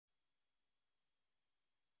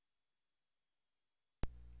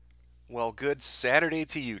Well, good Saturday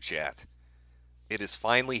to you, chat. It is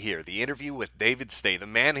finally here. The interview with David Stay, the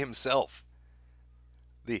man himself.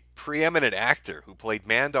 The preeminent actor who played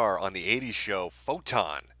Mandar on the 80s show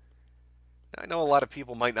Photon. I know a lot of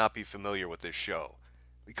people might not be familiar with this show.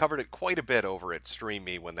 We covered it quite a bit over at Stream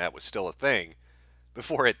Me when that was still a thing,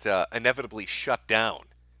 before it inevitably shut down.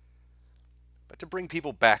 But to bring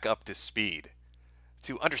people back up to speed,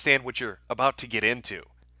 to understand what you're about to get into,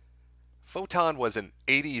 Photon was an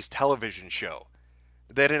 80s television show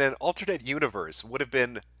that in an alternate universe would have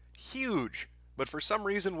been huge, but for some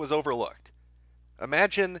reason was overlooked.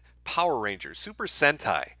 Imagine Power Rangers, Super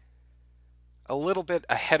Sentai, a little bit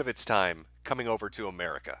ahead of its time coming over to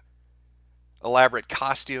America. Elaborate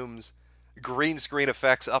costumes, green screen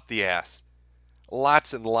effects up the ass,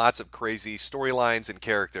 lots and lots of crazy storylines and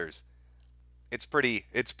characters. It's pretty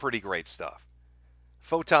great stuff.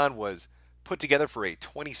 Photon was put together for a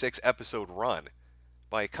 26-episode run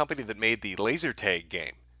by a company that made the laser tag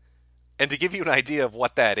game. And to give you an idea of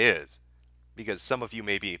what that is, because some of you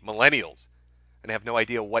may be millennials and have no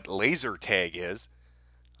idea what laser tag is,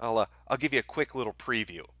 I'll give you a quick little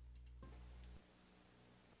preview.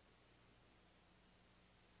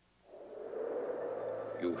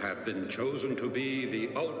 You have been chosen to be the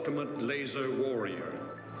ultimate laser warrior.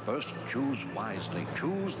 First, choose wisely.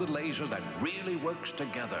 Choose the laser that really works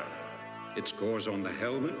together. It scores on the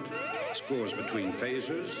helmet, scores between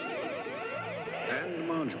phasers, and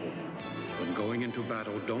module. When going into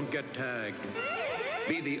battle, don't get tagged.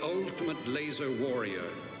 Be the ultimate laser warrior.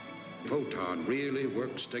 Photon really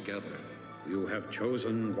works together. You have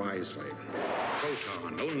chosen wisely.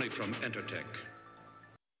 Photon, only from Entertech.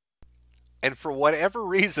 And for whatever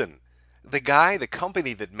reason, the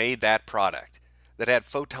company that made that product, that had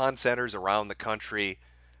Photon centers around the country,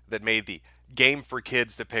 that made the game for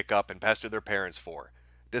kids to pick up and pester their parents for,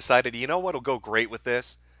 decided, you know what will go great with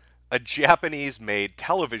this? A Japanese-made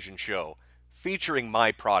television show featuring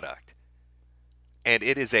my product. And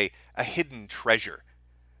it is a hidden treasure.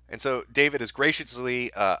 And so David has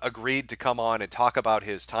graciously agreed to come on and talk about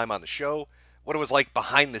his time on the show, what it was like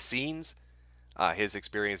behind the scenes, his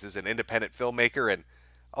experience as an independent filmmaker, and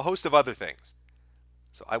a host of other things.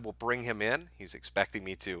 So I will bring him in. He's expecting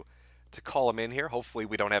me to call him in here. Hopefully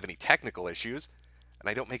we don't have any technical issues, and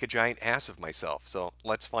I don't make a giant ass of myself. So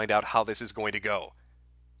let's find out how this is going to go.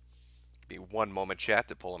 Give me one moment, chat,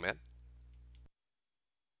 to pull him in.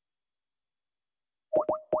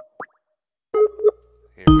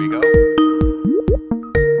 Here we go.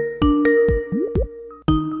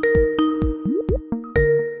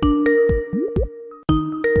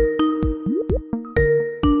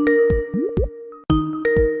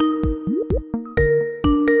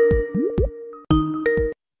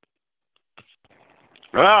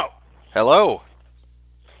 Hello. Hello.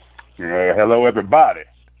 Hello, everybody.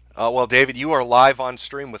 Well, David, you are live on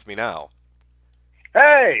stream with me now.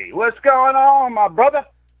 Hey, what's going on, my brother?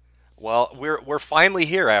 Well, we're finally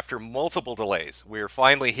here after multiple delays. We're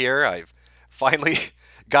finally here. I've finally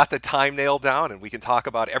got the time nailed down, and we can talk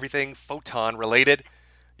about everything Photon related,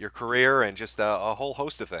 your career, and just a whole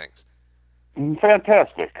host of things.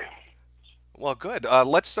 Fantastic. Well, good.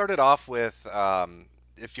 Let's start it off with,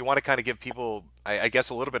 if you want to kind of give people, I guess,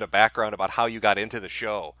 a little bit of background about how you got into the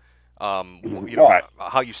show, Right.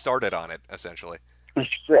 how you started on it, essentially.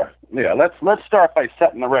 Sure. Yeah, let's start by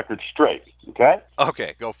setting the record straight, okay?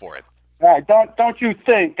 Okay, go for it. All right, don't you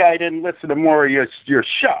think I didn't listen to more of your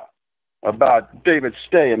show about David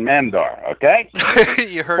Stay and Mandar, okay?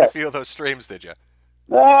 You heard a few of those streams, did you?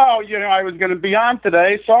 Oh, I was going to be on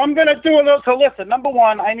today, so I'm going to do a little. So listen, number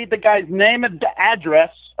one, I need the guy's name and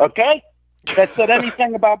address, okay? That said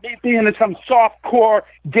anything about me being in some softcore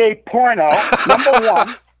gay porno. Number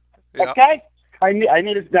one, okay? I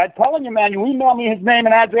need his. I'm telling you, man. You email me his name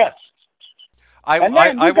and address. I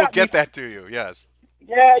will get that to you. Yes.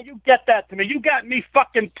 Yeah, you get that to me. You got me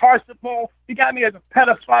fucking Parsifal. You got me as a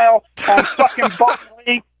pedophile on fucking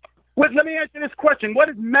Buckley. Let me answer this question. What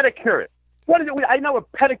is Metokur? What is it? I know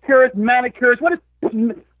what pedicure is, manicure is. What is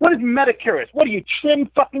Metokur? What do you trim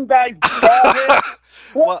fucking guys' ball hair?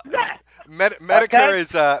 What's that?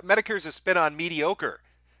 Metokur is a spin on mediocre,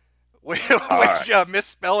 which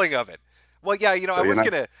misspelling of it. Well, yeah, So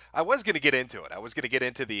I was gonna get into it. I was gonna get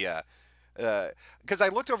into the because I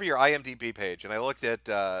looked over your IMDb page and I looked at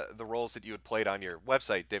the roles that you had played on your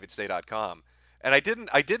website, davidstay.com, and I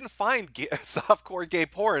didn't find softcore gay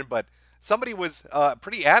porn, but somebody was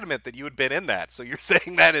pretty adamant that you had been in that. So you're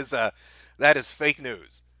saying that is fake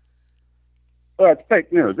news? Well, it's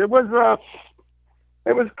fake news. It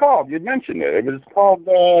was called. You mentioned it. It was called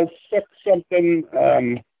sex something.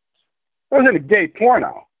 It wasn't a gay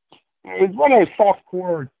porno. It was one of those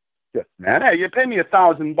softcore shit, man. Hey, you pay me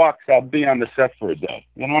 $1,000, I'll be on the set for a day.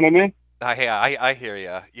 You know what I mean? I hear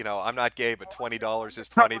you. You know, I'm not gay, but $20 is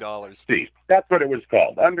 $20. See, that's what it was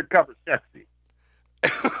called. Undercover Sexy.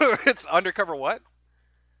 It's undercover what?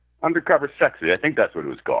 Undercover Sexy. I think that's what it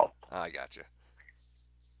was called. I gotcha.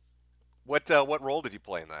 What role did you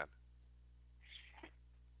play in that?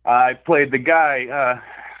 I played the guy.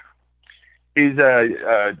 He's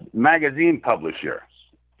a magazine publisher,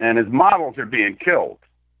 and his models are being killed.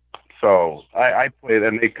 So I play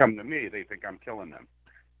them. They come to me. They think I'm killing them.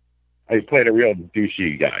 I played a real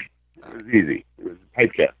douchey guy. It was easy. It was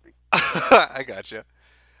typecasting. I gotcha.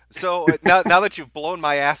 So now that you've blown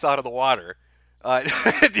my ass out of the water,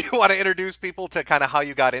 do you want to introduce people to kind of how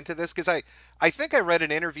you got into this? Because I think I read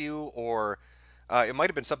an interview, or it might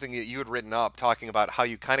have been something that you had written up talking about how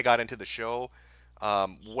you kind of got into the show.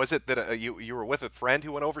 Was it that you were with a friend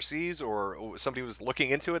who went overseas, or somebody was looking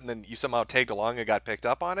into it, and then you somehow tagged along and got picked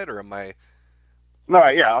up on it, or am I? No,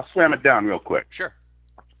 yeah, I'll slam it down real quick. Sure.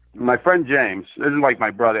 My friend James isn't like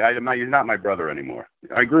my brother. He's not my brother anymore.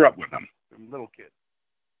 I grew up with him. I'm a little kid.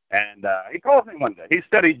 And he calls me one day. He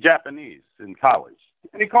studied Japanese in college.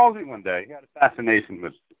 And he calls me one day. He had a fascination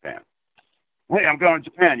with Japan. Hey, I'm going to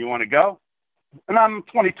Japan. You want to go? And I'm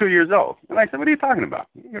 22 years old. And I said, what are you talking about?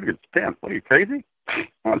 You're going to go to Japan. What, are you crazy? I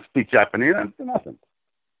want to speak Japanese. I do nothing.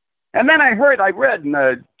 And then I read in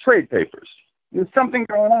the trade papers, there's something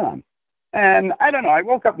going on. And I don't know. I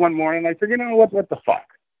woke up one morning and I said, you know what the fuck?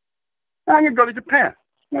 I'm going to go to Japan.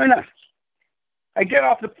 Why not? I get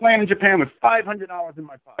off the plane in Japan with $500 in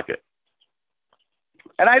my pocket.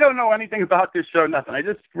 And I don't know anything about this show, nothing. I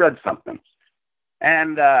just read something.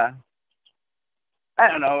 And I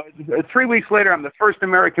don't know, 3 weeks later, I'm the first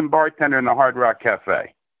American bartender in the Hard Rock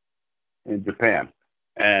Cafe in Japan.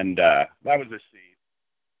 And that was a seed.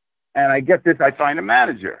 And I get this, I find a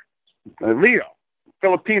manager, Leo,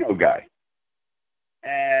 Filipino guy.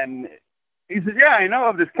 And he said, yeah, I know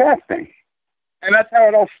of this casting. And that's how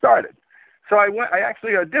it all started. So I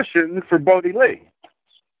actually auditioned for Bodie Lee.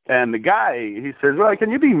 And the guy, he says, well, can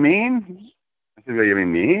you be mean? I said, well, you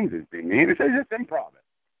mean mean? Just be mean? He says, just improv it.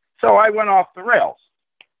 So I went off the rails.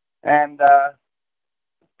 And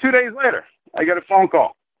 2 days later, I get a phone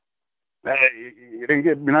call. Hey,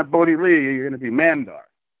 you're not Bodie Lee, you're going to be Mandar.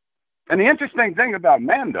 And the interesting thing about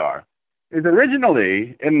Mandar is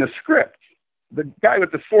originally in the script, the guy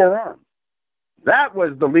with the forearm, that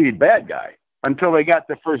was the lead bad guy until they got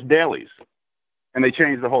the first dailies. And they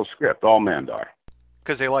changed the whole script, all Mandar.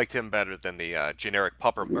 Because they liked him better than the generic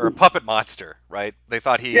puppet monster, right? They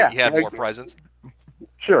thought he had more presence.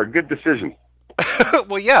 Sure, good decision.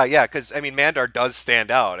 Well, yeah, because, I mean, Mandar does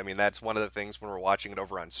stand out. I mean, that's one of the things when we're watching it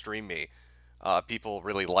over on Stream Me, people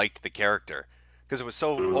really liked the character. Because it was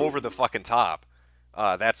so over the fucking top.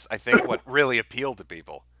 That's, I think, what really appealed to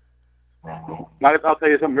people. I'll tell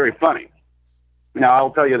you something very funny. Now,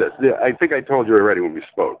 I'll tell you this. I think I told you already when we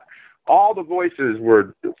spoke. All the voices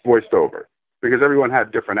were voiced over because everyone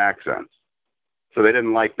had different accents. So they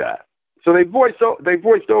didn't like that. So they voiced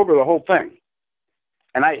over the whole thing.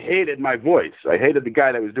 And I hated my voice. I hated the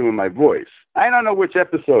guy that was doing my voice. I don't know which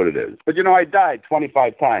episode it is, but I died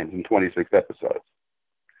 25 times in 26 episodes.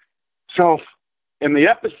 So in the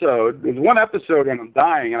episode, there's one episode when I'm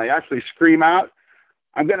dying and I actually scream out,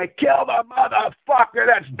 I'm going to kill the motherfucker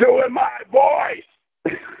that's doing my voice.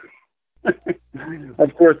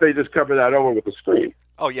 Of course, they just cover that over with a scream.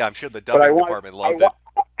 Oh, yeah, I'm sure the dubbing department loved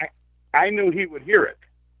it. I knew he would hear it.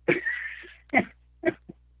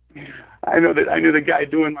 I knew the guy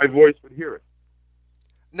doing my voice would hear it.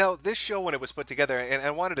 Now, this show, when it was put together, and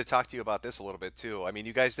I wanted to talk to you about this a little bit, too. I mean,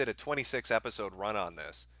 you guys did a 26-episode run on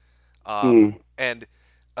this. And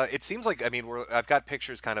it seems like, I mean, I've got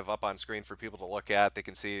pictures kind of up on screen for people to look at. They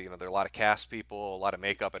can see, there are a lot of cast people, a lot of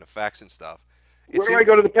makeup and effects and stuff. Where do I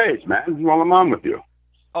go to the page, man, while I'm on with you?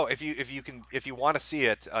 Oh, if you want to see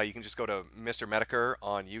it, you can just go to Mr. Metokur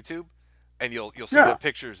on YouTube, and you'll see the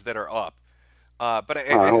pictures that are up. But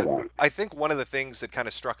I think one of the things that kind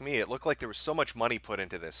of struck me, it looked like there was so much money put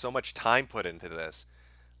into this, so much time put into this.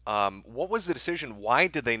 What was the decision? Why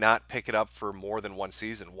did they not pick it up for more than one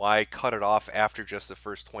season? Why cut it off after just the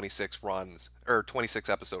first 26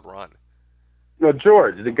 episode run? No,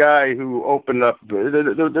 George, the guy who opened up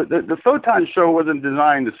the Photon show wasn't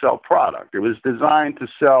designed to sell product. It was designed to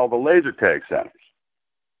sell the laser tag centers.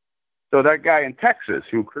 So that guy in Texas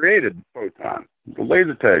who created Photon, the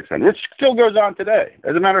laser tag center, which still goes on today.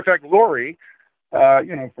 As a matter of fact, Lori,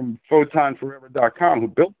 from PhotonForever.com, who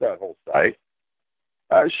built that whole site,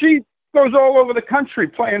 she goes all over the country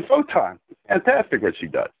playing Photon. Fantastic what she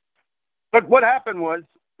does. But what happened was,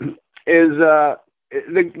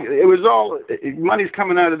 it was all money's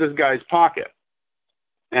coming out of this guy's pocket,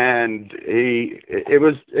 and it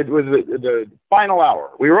was the final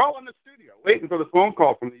hour. We were all in the studio waiting for the phone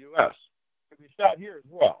call from the U.S. We shot here as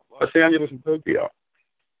well, Los Angeles and Tokyo,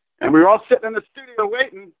 and we were all sitting in the studio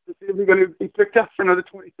waiting to see if we were going to be picked up for another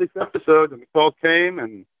 26 episodes. And the call came,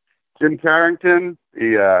 and Jim Carrington,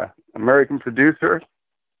 the American producer,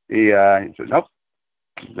 he said, nope.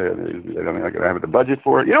 They don't think I'm going to have the budget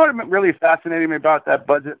for it. You know what really fascinated me about that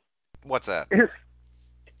budget? What's that?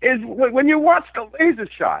 Is when you watch the laser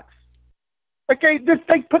shots. Okay,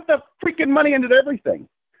 they put the freaking money into everything.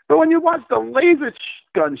 But when you watch the laser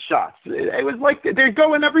gun shots, it was like they're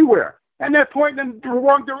going everywhere. And they're pointing in the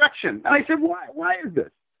wrong direction. And I said, why? Why is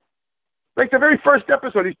this? Like the very first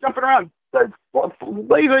episode, he's jumping around. The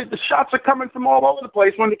shots are coming from all over the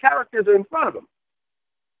place when the characters are in front of him.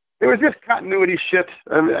 It was just continuity shit.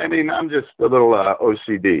 I mean, I'm just a little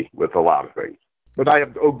OCD with a lot of things. But I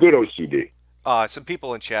have good OCD. Some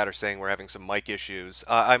people in chat are saying we're having some mic issues.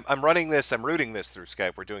 I'm running this, I'm routing this through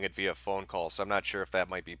Skype. We're doing it via phone call, so I'm not sure if that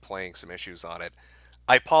might be playing some issues on it.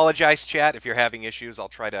 I apologize, chat, if you're having issues. I'll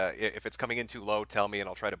try to, if it's coming in too low, tell me, and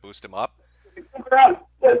I'll try to boost them up. The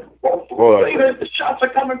shots are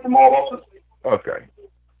coming from all over the place. Okay.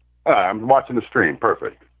 I'm watching the stream.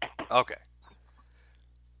 Perfect. Okay.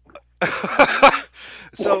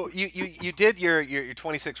 So you did your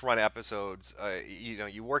 26 run episodes.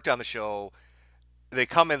 You worked on the show. They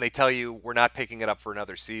come and they tell you we're not picking it up for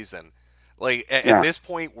another season. Like at this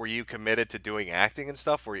point, were you committed to doing acting and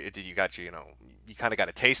stuff? Or did you kind of got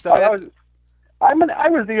a taste of it? I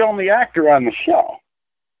was the only actor on the show.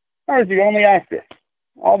 I was the only actor.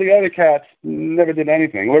 All the other cats never did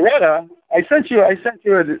anything. Loretta, I sent you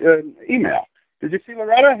an email. Did you see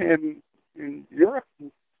Loretta in Europe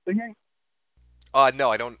singing? No,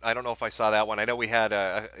 I don't know if I saw that one. I know we had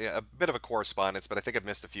a bit of a correspondence, but I think I've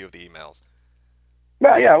missed a few of the emails.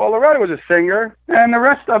 Well, yeah. Well, Loretta was a singer, and the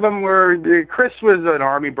rest of them were. Chris was an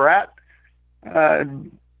army brat.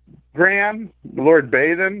 Graham, Lord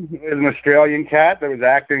Bathen, is an Australian cat that was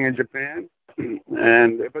acting in Japan,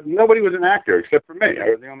 but nobody was an actor except for me. I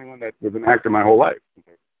was the only one that was an actor my whole life.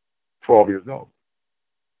 12 years old.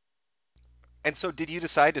 And so, did you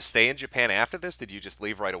decide to stay in Japan after this? Did you just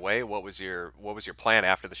leave right away? What was your plan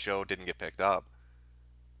after the show didn't get picked up?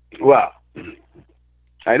 Well,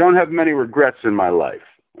 I don't have many regrets in my life,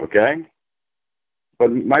 okay?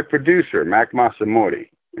 But my producer, Mac Masamori,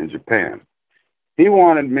 in Japan, he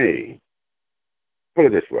wanted me. Put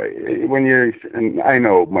it this way: and I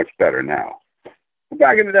know much better now.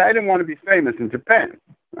 Back in the day, I didn't want to be famous in Japan.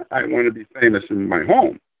 I wanted to be famous in my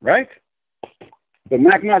home, right? But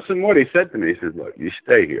Mac Masamori said to me, he says, look, you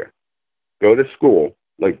stay here. Go to school.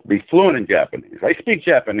 Like, be fluent in Japanese. I speak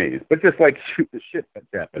Japanese, but just like shoot the shit at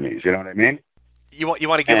Japanese, you know what I mean? You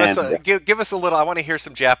want to give us a little, I want to hear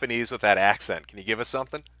some Japanese with that accent. Can you give us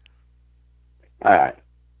something? All right.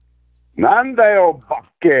 Nandayo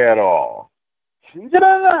bakero.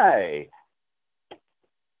 Shinjiranai.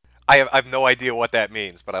 I have no idea what that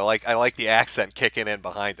means, but I like the accent kicking in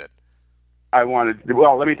behind it.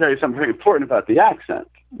 Well, let me tell you something very important about the accent.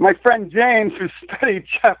 My friend James, who studied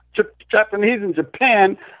Japanese in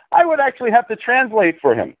Japan, I would actually have to translate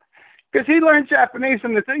for him because he learned Japanese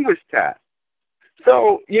from this English cat.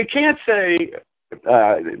 So you can't say,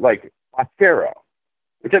 like, bakero.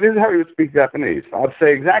 Because this is how he would speak Japanese. I'll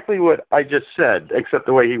say exactly what I just said, except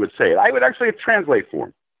the way he would say it. I would actually translate for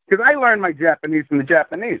him because I learned my Japanese from the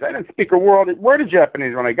Japanese. I didn't speak a word of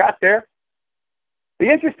Japanese when I got there.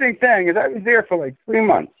 The interesting thing is I was there for like 3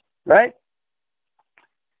 months, right?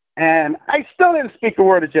 And I still didn't speak a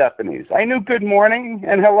word of Japanese. I knew good morning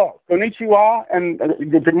and hello. Konnichiwa, and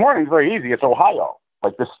good morning is very easy. It's Ohio,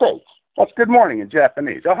 like the States. That's good morning in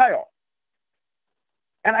Japanese, Ohio.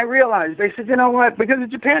 And I realized, they said, you know what? Because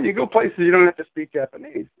in Japan, you go places you don't have to speak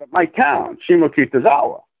Japanese. But my town,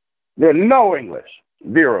 Shimokitazawa, there's no English,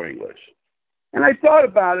 zero English. And I thought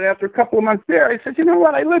about it after a couple of months there. I said, you know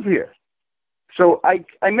what? I live here. So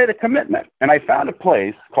I made a commitment, and I found a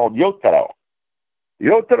place called Yotaro.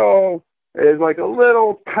 Yotaro is like a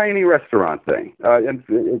little tiny restaurant thing.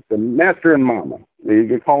 It's a master and mama. You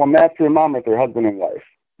can call them master and mama if they're husband and wife.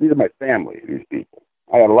 These are my family, these people.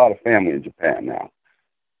 I have a lot of family in Japan now.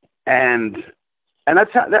 And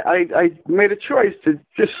that's how I made a choice to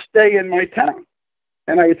just stay in my town.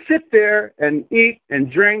 And I'd sit there and eat and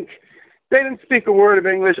drink. They didn't speak a word of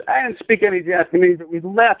English. I didn't speak any Japanese, but we'd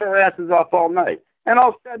laugh our asses off all night. And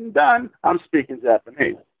all said and done, I'm speaking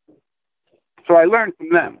Japanese. So I learned from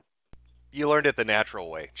them. You learned it the natural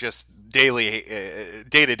way, just daily,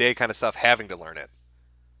 day-to-day kind of stuff, having to learn it.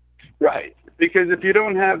 Right. Because if you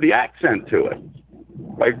don't have the accent to it,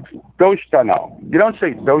 like doshitano. You don't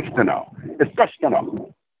say doshitano. It's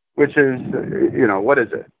doshitano, which is, what is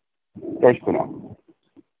it? Doshitano.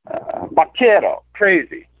 Bakero,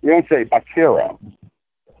 crazy. You don't say bakero.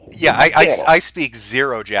 Yeah, I speak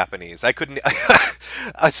zero Japanese. I couldn't,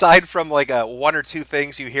 aside from like one or two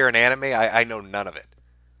things you hear in anime, I know none of it.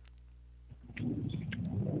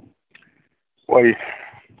 What are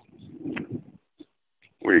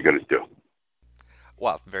you going to do?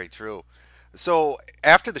 Well, very true. So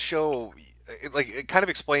after the show, kind of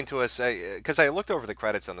explain to us, because I looked over the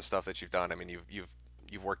credits on the stuff that you've done. I mean,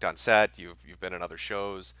 you've worked on set, you've been in other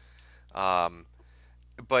shows,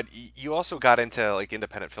 but you also got into like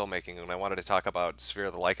independent filmmaking, and I wanted to talk about Sphere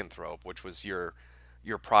of the Lycanthrope, which was your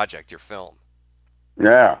project, your film.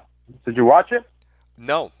 Yeah. Did you watch it?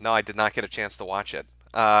 No, I did not get a chance to watch it.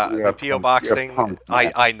 The P.O. Box thing,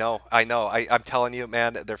 I know. I'm telling you,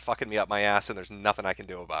 man, they're fucking me up my ass, and there's nothing I can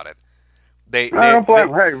do about it. I don't blame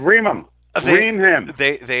him. Hey, ream him. Ream him.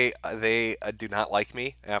 They do not like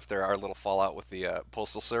me after our little fallout with the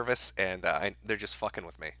Postal Service, and they're just fucking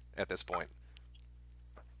with me at this point.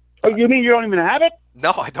 Oh, you mean you don't even have it?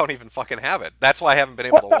 No, I don't even fucking have it. That's why I haven't been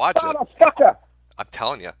able to watch it. Motherfucker! I'm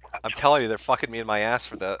telling you, they're fucking me in my ass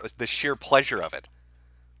for the sheer pleasure of it.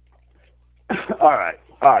 All right.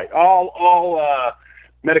 All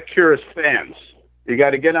Metokur's fans, you got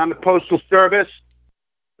to get on the Postal Service.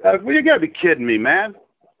 You got to be kidding me, man.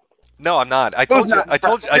 No, I'm not. I told you.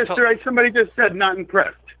 Somebody just said not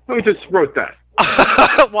impressed. Who just wrote that?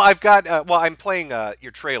 Well, I'm playing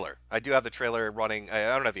your trailer. I do have the trailer running.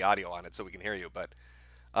 I don't have the audio on it, so we can hear you, but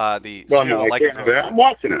I'm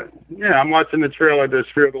watching it. Yeah, I'm watching the trailer to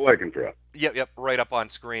Sphere of the Lycanthrope. Yep, right up on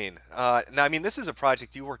screen. Now, I mean, this is a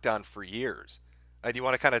project you worked on for years. Do you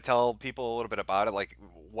want to kind of tell people a little bit about it, like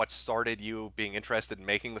what started you being interested in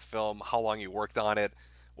making the film, how long you worked on it,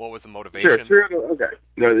 what was the motivation? Sure.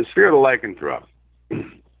 The Sphere of the Lycanthrope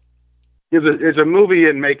is a movie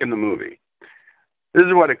in making the movie. This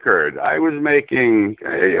is what occurred. I was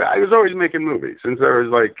always making movies since I was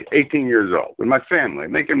like 18 years old with my family,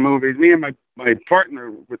 making movies. Me and my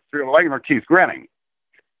partner with Sphere of the Lycanthrope, Keith Grenning.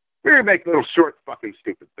 We would make little short fucking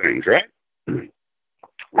stupid things, right?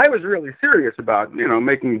 I was really serious about,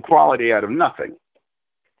 making quality out of nothing.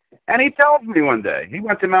 And he tells me one day, he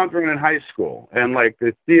went to Mount Vernon High School, and like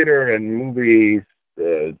the theater and movies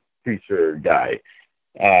teacher guy,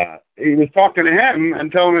 he was talking to him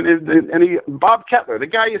and telling him, Bob Kettler, the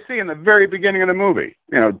guy you see in the very beginning of the movie,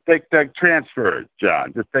 take that transfer,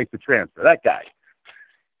 John, just take the transfer, that guy.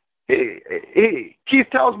 Keith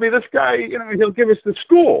tells me this guy, he'll give us the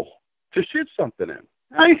school to shoot something in.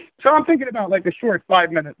 So I'm thinking about like a short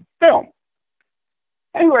 5-minute film.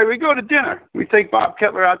 Anyway, we go to dinner. We take Bob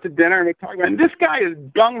Kettler out to dinner, and we talk about it. And this guy is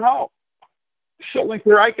gung-ho. So like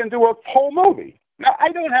where I can do a whole movie. Now,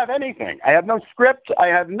 I don't have anything. I have no script. I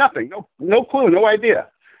have nothing. No clue, no idea.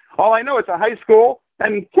 All I know is a high school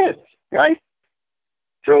and kids, right?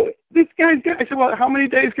 So this I said, well, how many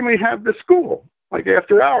days can we have the school? Like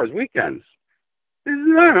after hours, weekends. He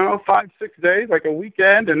said, I don't know, 5, 6 days, like a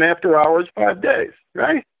weekend, and after hours, 5 days,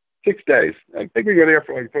 right? 6 days. I think we go there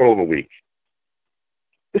for like a total of a week.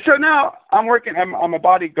 So now I'm a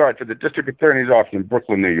bodyguard for the district attorney's office in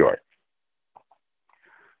Brooklyn, New York.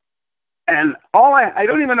 And I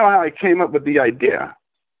don't even know how I came up with the idea.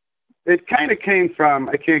 It kind of came from,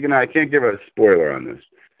 I can't give a spoiler on this,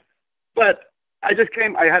 but I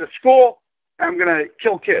had a school, I'm going to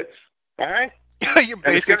kill kids, all right? Your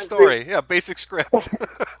basic story. Yeah, basic script.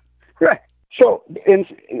 Right. So in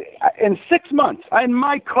 6 months, I'm in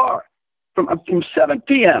my car from 7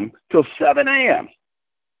 p.m. till 7 a.m.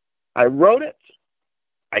 I wrote it.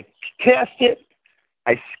 I cast it.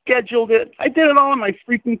 I scheduled it. I did it all in my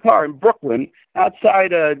freaking car in Brooklyn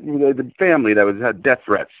outside the family that had death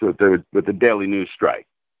threats with the Daily News strike.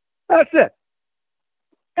 That's it.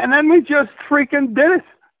 And then we just freaking did it.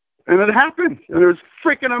 And it happened. And it was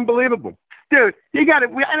freaking unbelievable. Dude, I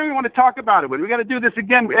don't even want to talk about it. We got to do this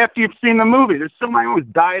again after you've seen the movie. There's somebody who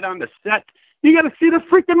almost died on the set. You got to see the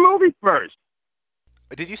freaking movie first.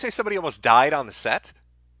 Did you say somebody almost died on the set?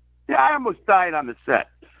 Yeah, I almost died on the set.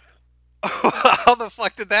 How the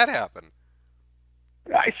fuck did that happen?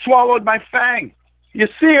 I swallowed my fang. You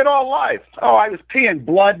see it all live. Oh, I was peeing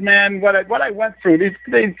blood, man. What I went through. You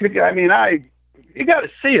got to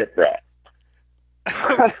see it, Brad.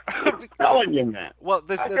 I'm telling you, man. Well,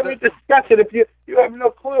 how can we discuss it if you have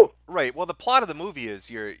no clue? Right. Well, the plot of the movie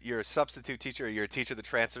is you're a substitute teacher, you're a teacher that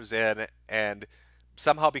transfers in and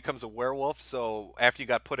somehow becomes a werewolf. So after you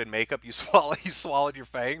got put in makeup, you swallowed your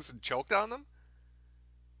fangs and choked on them.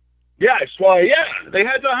 Yeah, I swallowed. Yeah, they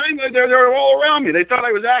had behind me. They were all around me. They thought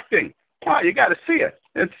I was acting. Oh, you got to see it.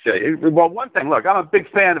 It's well, one thing. Look, I'm a big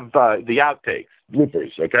fan of the outtakes,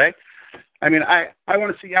 bloopers. Okay, I mean, I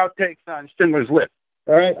want to see outtakes on Schindler's List.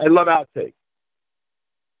 All right, I love outtakes.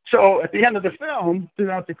 So at the end of the film,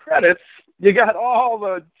 throughout the credits, you got all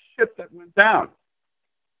the shit that went down.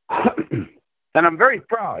 And I'm very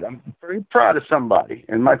proud. I'm very proud of somebody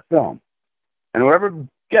in my film. And whoever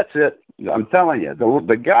gets it, I'm telling you,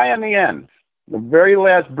 the guy in the end, the very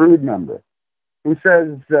last brood member, who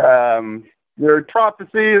says, your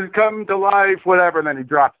prophecy has come to life, whatever, and then he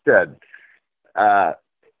drops dead.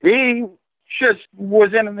 He just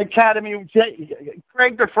was in an academy with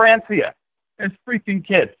Craig DeFrancia, this freaking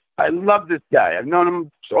kid. I love this guy. I've known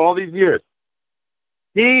him all these years.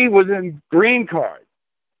 He was in Green Card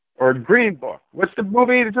or Green Book. What's the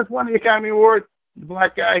movie that just won the Academy Award? The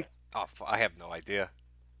black guy. Oh, I have no idea.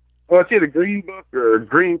 Well, it's either Green Book or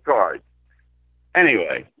Green Card.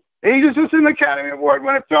 Anyway, he just was in the Academy Award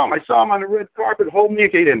winning film. I saw him on the red carpet holding the.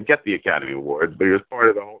 He didn't get the Academy Award, but he was part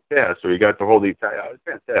of the whole cast, so he got to hold the. It was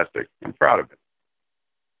fantastic. I'm proud of it.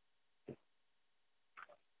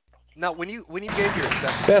 Now, when you gave your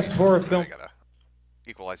acceptance, Best horror film. I gotta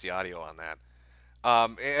equalize the audio on that.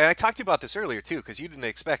 And I talked to you about this earlier too, because you didn't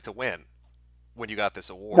expect to win when you got this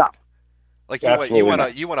award. No. Like you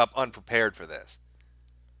went up unprepared for this.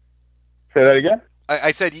 Say that again.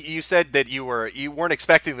 I said you said that you weren't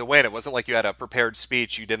expecting to win. It wasn't like you had a prepared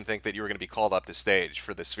speech. You didn't think that you were going to be called up to stage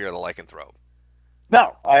for the Sphere of the Lycanthrope.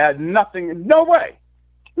 No, I had nothing. No way.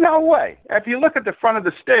 No way. If you look at the front of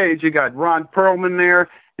the stage, you got Ron Perlman there.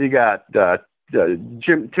 You got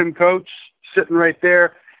Tim Coates sitting right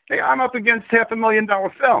there. Hey, I'm up against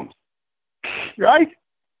 $500,000 films, right?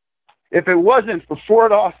 If it wasn't for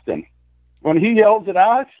Ford Austin, when he yells it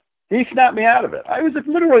out, he snapped me out of it. I was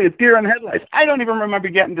literally a deer in headlights. I don't even remember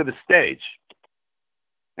getting to the stage.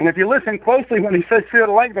 And if you listen closely when he says "Feel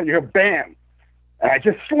the Light," you hear bam, and I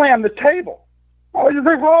just slammed the table. I was just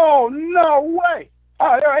like, "Oh no way!"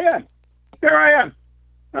 Oh, there I am. There I am.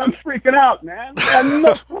 I'm freaking out, man.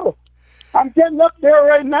 I'm getting up there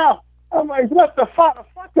right now. I'm like, what the fuck?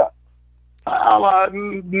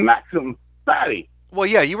 Maxim Fatty. Well,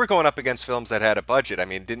 yeah, you were going up against films that had a budget. I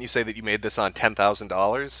mean, didn't you say that you made this on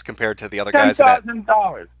 $10,000 compared to the other guys?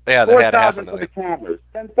 $10,000. Yeah, that had $500,000 for the cameras.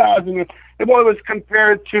 $10,000. Well, it was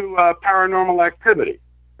compared to Paranormal Activity,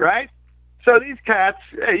 right? So these cats,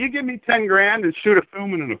 hey, you give me $10,000 and shoot a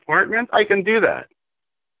film in an apartment, I can do that.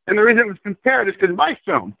 And the reason it was compared is because my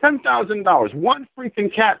film, $10,000, one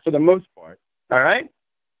freaking cat for the most part, all right?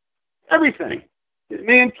 Everything.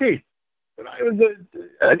 Me and Keith. But I was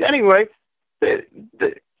anyway,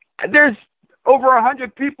 there's over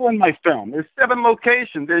 100 people in my film. There's 7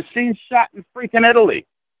 locations. There's scenes shot in freaking Italy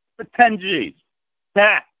for 10 G's.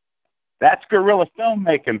 That's guerrilla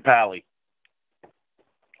filmmaking, Pally.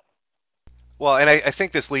 Well, and I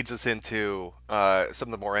think this leads us into some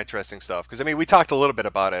of the more interesting stuff. Because, I mean, we talked a little bit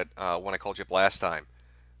about it when I called you up last time,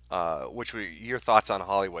 which were your thoughts on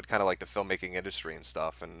Hollywood, kind of like the filmmaking industry and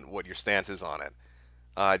stuff, and what your stance is on it.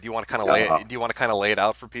 Do you want to kind of lay it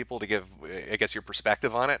out for people to give, I guess, your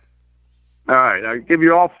perspective on it? All right, I'll give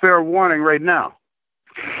you all fair warning right now.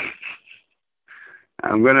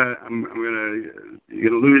 You're gonna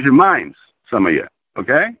lose your minds, some of you.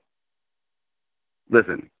 Okay?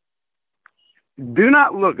 Listen. Do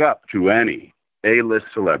not look up to any A-list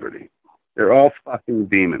celebrity. They're all fucking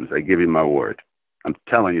demons. I give you my word. I'm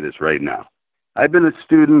telling you this right now. I've been a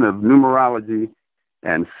student of numerology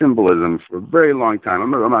and symbolism for a very long time.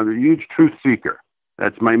 I'm a huge truth seeker.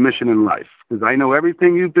 That's my mission in life, because I know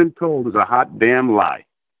everything you've been told is a hot damn lie.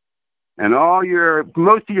 And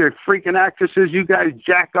most of your freaking actresses you guys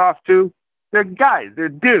jack off to, they're guys, they're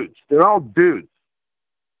dudes. They're all dudes.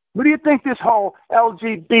 What do you think this whole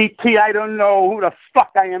LGBT, I don't know who the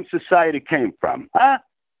fuck I am society came from, huh?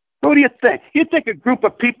 Who do you think? You think a group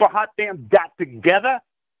of people hot damn got together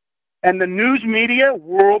and the news media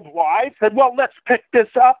worldwide said, well, let's pick this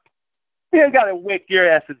up? You got to wake your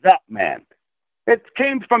asses up, man. It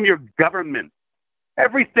came from your government.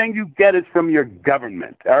 Everything you get is from your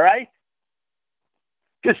government, all right?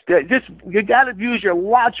 Just you got to use your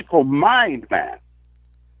logical mind, man.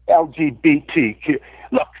 LGBTQ.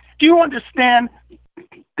 Look, do you understand?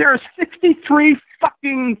 There are 63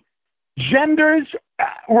 fucking genders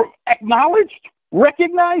acknowledged,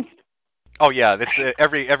 recognized. Oh yeah, that's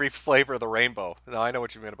every flavor of the rainbow. No, I know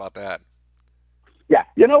what you mean about that. Yeah,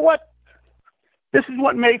 you know what? This is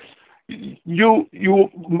what makes you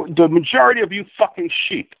the majority of you fucking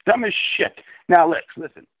sheep dumb as shit. Now,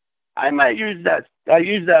 listen. I might use that. I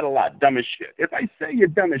use that a lot. Dumb as shit. If I say you're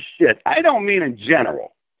dumb as shit, I don't mean in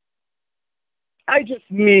general. I just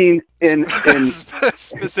mean in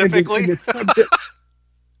specifically.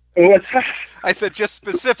 What's I said just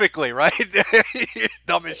specifically, right?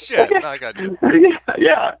 Dumb as shit. I got you.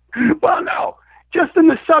 yeah. Well, no. Just in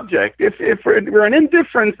the subject. If we're an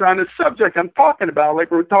indifference on the subject I'm talking about,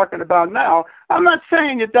 like we're talking about now, I'm not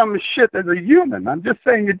saying you're dumb as shit as a human. I'm just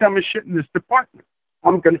saying you're dumb as shit in this department.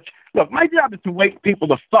 Look, my job is to wake people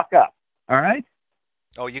the fuck up. All right?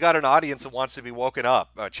 Oh, you got an audience that wants to be woken up.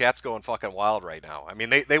 Chat's going fucking wild right now. I mean,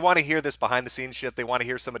 they want to hear this behind-the-scenes shit. They want to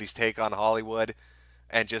hear somebody's take on Hollywood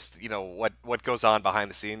and just, what goes on behind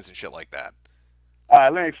the scenes and shit like that.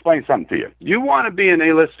 Let me explain something to you. You want to be an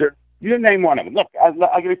A-lister, you name one of them. Look, I'll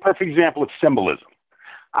give you a perfect example of symbolism.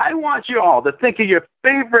 I want you all to think of your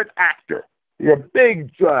favorite actor, your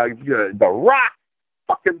big, The Rock,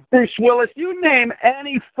 fucking Bruce Willis, you name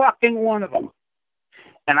any fucking one of them.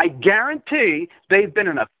 And I guarantee they've been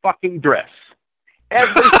in a fucking dress.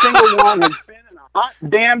 Every single one has been in a hot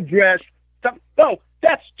damn dress. No,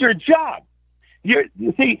 that's your job. You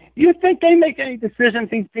see, you think they make any decisions,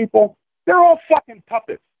 these people? They're all fucking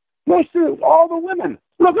puppets. Most of all the women.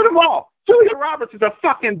 Look at them all. Julia Roberts is a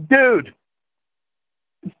fucking dude.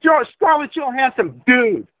 Scarlett Johansson,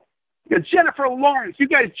 dude. Jennifer Lawrence, you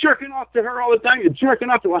guys jerking off to her all the time. You're jerking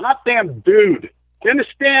off to a hot damn dude. You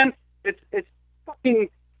understand? It's fucking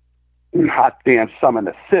hot damn some in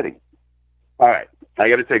the city. All right, I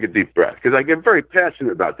got to take a deep breath because I get very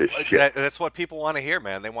passionate about this shit. That's what people want to hear,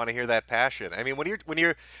 man. They want to hear that passion. I mean,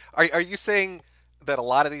 are you saying that a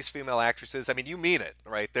lot of these female actresses? I mean, you mean it,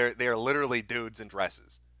 right? They're literally dudes in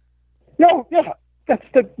dresses. No, yeah, that's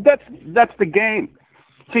the game.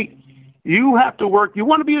 See, you have to work. You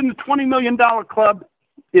want to be in the $20 million club?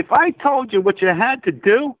 If I told you what you had to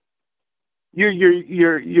do,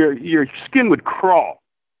 your skin would crawl.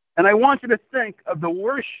 And I want you to think of the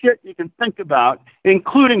worst shit you can think about,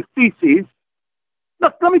 including feces.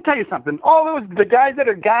 Look, let me tell you something. The guys that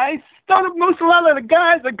are guys, a lot of the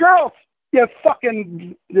guys are girls. You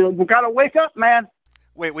gotta wake up, man.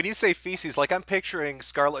 Wait, when you say feces, like I'm picturing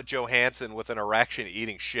Scarlett Johansson with an erection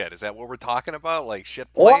eating shit. Is that what we're talking about? Like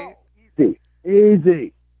shit play? Oh,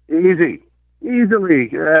 easily.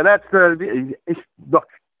 Look,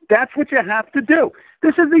 that's what you have to do.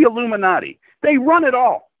 This is the Illuminati. They run it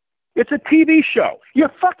all. It's a TV show.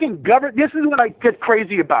 You're fucking governed. This is what I get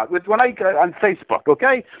crazy about when I get on Facebook,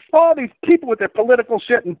 okay? All these people with their political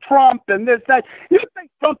shit and Trump and this, that. You think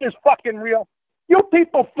Trump is fucking real? You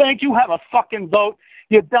people think you have a fucking vote.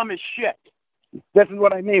 You're dumb as shit. This is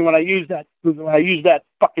what I mean when I use that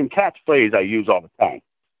fucking catchphrase I use all the time.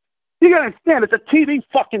 You gotta understand, it's a TV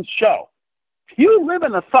fucking show. You live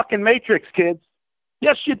in the fucking Matrix, kids.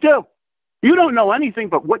 Yes, you do. You don't know anything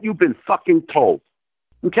but what you've been fucking told.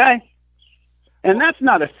 Okay? And that's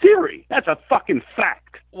not a theory. That's a fucking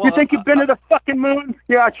fact. Well, you think you've been to the fucking moon?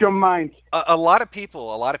 You're out your mind. A lot of people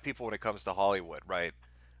when it comes to Hollywood, right,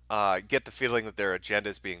 get the feeling that their agenda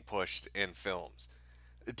is being pushed in films.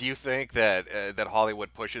 Do you think that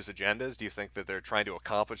Hollywood pushes agendas? Do you think that they're trying to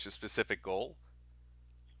accomplish a specific goal?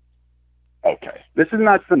 Okay. This is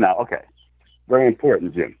not for now. Okay. Very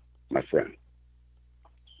important, Jim, my friend.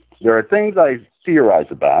 There are things I theorize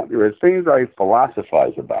about. There are things I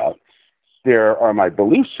philosophize about. There are my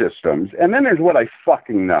belief systems. And then there's what I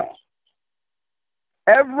fucking know.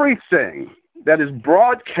 Everything that is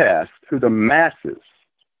broadcast to the masses.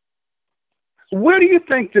 Where do you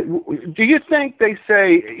think do you think they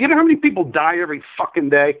say, you know how many people die every fucking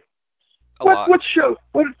day? What show?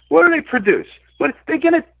 What do they produce? They're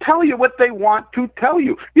going to tell you what they want to tell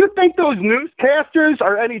you. You think those newscasters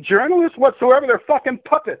are any journalists whatsoever? They're fucking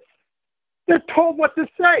puppets. They're told what to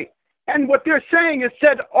say. And what they're saying is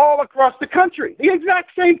said all across the country. The exact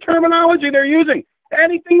same terminology they're using.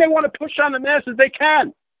 Anything they want to push on the masses, they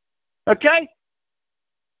can. Okay?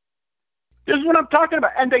 This is what I'm talking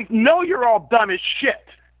about. And they know you're all dumb as shit.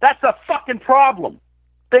 That's a fucking problem.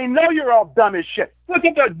 They know you're all dumb as shit. Look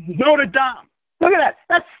at the Notre Dame. Look at that.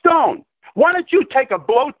 That's stone. Why don't you take a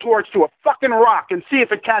blowtorch to a fucking rock and see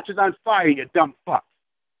if it catches on fire, you dumb fuck?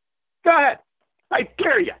 Go ahead. I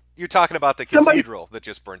dare you. You're talking about the cathedral that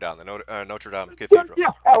just burned down, the Notre Dame Cathedral.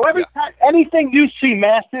 Yeah. Oh, every time anything you see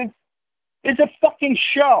massive is a fucking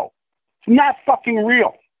show. It's not fucking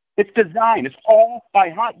real. It's design. It's all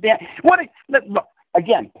by hot damn. Look,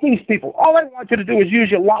 again, please, people, all I want you to do is use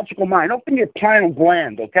your logical mind. Open your pineal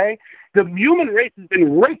gland, okay? The human race has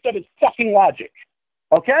been raped of its fucking logic,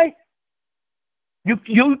 okay?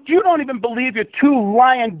 You don't even believe your two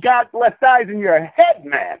lying God-blessed eyes in your head,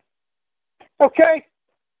 man. Okay?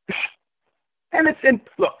 And it's in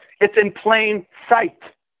plain sight.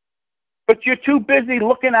 But you're too busy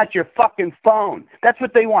looking at your fucking phone. That's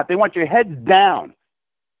what they want. They want your heads down.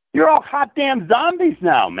 You're all hot damn zombies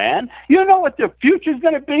now, man. You know what the future's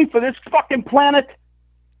going to be for this fucking planet?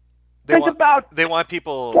 They want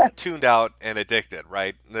people tuned out and addicted,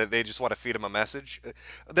 right? They just want to feed them a message.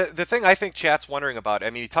 The thing I think chat's wondering about, I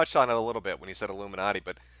mean, he touched on it a little bit when he said Illuminati,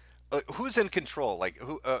 but who's in control? Like,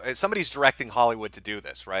 who? Somebody's directing Hollywood to do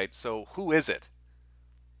this, right? So who is it?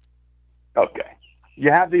 Okay.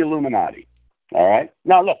 You have the Illuminati, all right?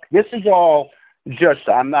 Now, look, this is all just,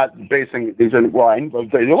 I'm not basing these in line,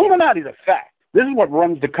 but the Illuminati's a fact. This is what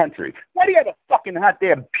runs the country. Why do you have a fucking hot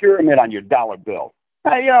damn pyramid on your dollar bill?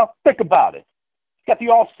 Hey, think about it. Got the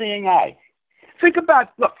all-seeing eye. Think about,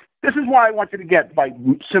 look, this is why I want you to get by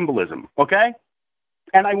symbolism, okay?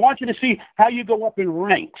 And I want you to see how you go up in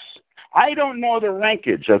ranks. I don't know the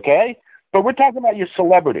rankage, okay? But we're talking about your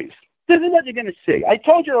celebrities. This is what you're going to see. I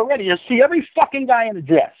told you already, you'll see every fucking guy in a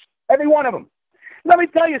dress. Every one of them. Let me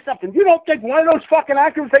tell you something. You don't think one of those fucking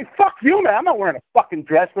actors would say, fuck you, man, I'm not wearing a fucking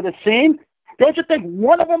dress for the scene? Don't you think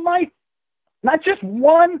one of them might? Not just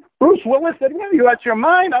one. Bruce Willis said, yeah, you out your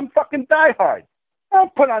mind? I'm fucking diehard. I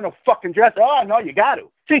don't put on a fucking dress. Oh, no, you got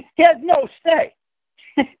to. See, he has no say.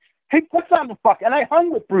 He puts on the fuck, and I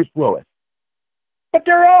hung with Bruce Willis. But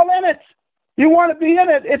they're all in it. You want to be in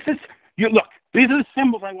it. It's just, you look, these are the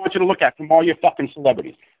symbols I want you to look at from all your fucking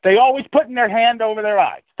celebrities. They always putting their hand over their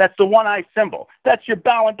eyes. That's the one-eye symbol. That's your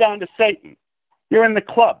bowing down to Satan. You're in the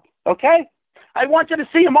club, okay? I want you to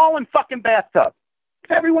see them all in fucking bathtub.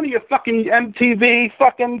 Every one of your fucking MTV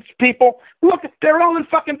fucking people, look, they're all in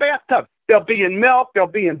fucking bathtub. They'll be in milk, they'll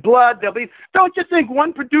be in blood, they'll be... Don't you think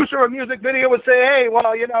one producer of a music video would say, hey,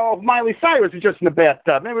 well, Miley Cyrus is just in the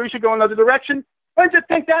bathtub. Maybe we should go another direction? Don't you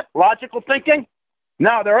think that? Logical thinking?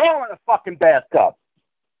 No, they're all in a fucking bathtub.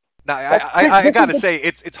 Now, I gotta say,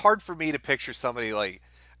 it's hard for me to picture somebody like...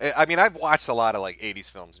 I mean, I've watched a lot of, like, 80s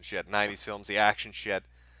films and shit, 90s films, the action shit.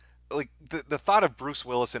 Like, the thought of Bruce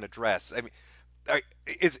Willis in a dress, I mean...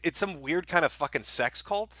 Is it some weird kind of fucking sex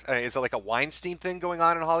cult? Is it like a Weinstein thing going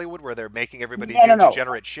on in Hollywood where they're making everybody do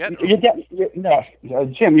degenerate shit?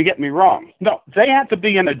 Jim, you get me wrong. No, they have to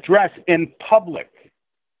be in a dress in public.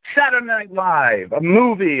 Saturday Night Live, a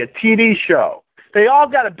movie, a TV show. They all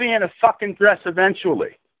got to be in a fucking dress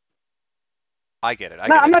eventually. I get it.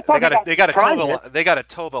 I'm not talking about they got to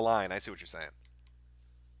toe the line. I see what you're saying.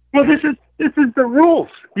 Well, this is the rules.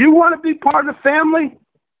 You want to be part of the family?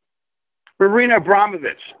 Marina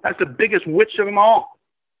Abramovich. That's the biggest witch of them all.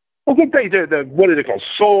 Look at the what are they called?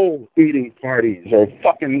 Soul-eating parties or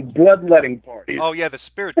fucking bloodletting parties. Oh, yeah, the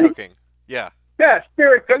spirit cooking. Yeah. Yeah,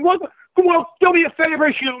 spirit cooking. Well, do me a favor,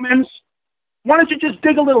 humans. Why don't you just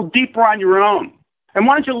dig a little deeper on your own? And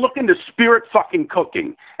why don't you look into spirit fucking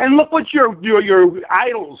cooking? And look what your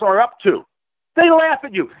idols are up to. They laugh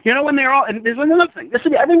at you. You know, when they're all, and there's another thing. This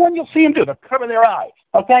is everyone you'll see them do. They'll cover their eyes.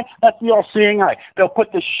 Okay? That's the all-seeing eye. They'll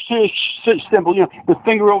put the symbol, the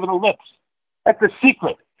finger over the lips. That's the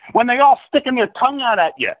secret. When they all sticking their tongue out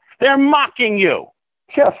at you, they're mocking you.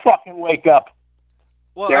 Just fucking wake up.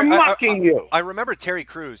 Well, they're mocking you. I remember Terry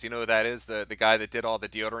Crews. You know who that is? The guy that did all the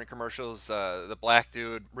deodorant commercials. The black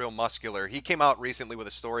dude, real muscular. He came out recently with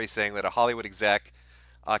a story saying that a Hollywood exec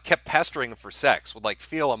kept pestering him for sex, would like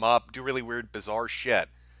feel him up, do really weird, bizarre shit.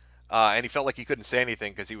 And he felt like he couldn't say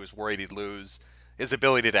anything because he was worried he'd lose his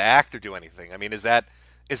ability to act or do anything. I mean, is that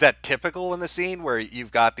typical in the scene where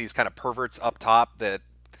you've got these kind of perverts up top that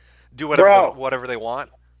do whatever they want?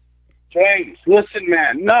 James, listen,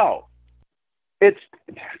 man. No, this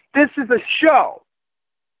is a show.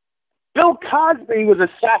 Bill Cosby was a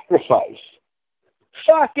sacrifice.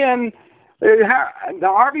 Fucking the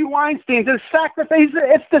Harvey Weinstein's a sacrifice.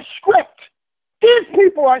 It's the script. These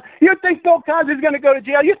people are. You think Bill Cosby's going to go to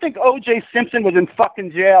jail? You think O.J. Simpson was in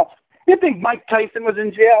fucking jail? You think Mike Tyson was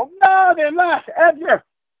in jail? No, they're not, ever.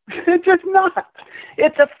 They're just not.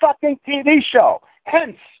 It's a fucking TV show.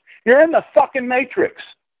 Hence, you're in the fucking Matrix.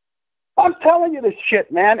 I'm telling you this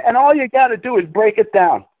shit, man, and all you got to do is break it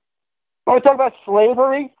down. Want to talk about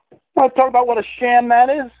slavery? Want to talk about what a sham that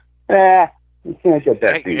is? You can't get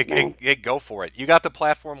that deep, man. Hey, go for it. You got the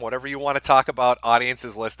platform. Whatever you want to talk about, audience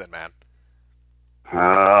is listening, man.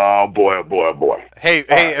 Oh, boy, oh, boy, oh, boy. Hey,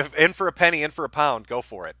 if in for a penny, in for a pound, go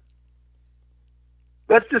for it.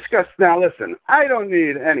 Let's discuss now. Listen, I don't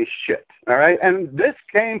need any shit, all right? And this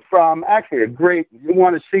came from actually you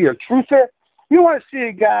want to see a truther? You want to see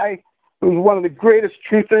a guy who's one of the greatest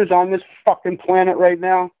truthers on this fucking planet right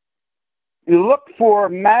now? You look for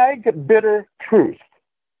Mag Bitter Truth,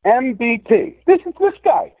 MBT. This is this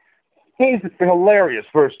guy. He's hilarious,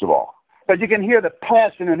 first of all, but you can hear the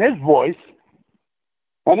passion in his voice,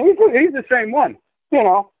 and he's the same one. You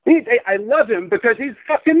know, I love him because he's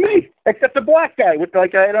fucking me, except the black guy with,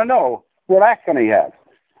 like, I don't know what accent he has.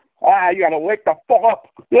 You got to wake the fuck up.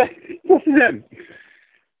 Listen to him.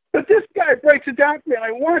 But this guy breaks it down to me, and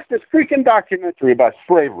I watched this freaking documentary about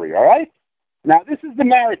slavery, all right? Now, this is the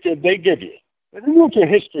narrative they give you. This is what your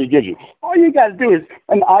history gives you. All you got to do is,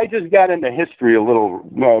 and I just got into history a little,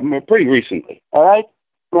 pretty recently, all right?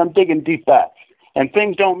 So I'm digging deep back. And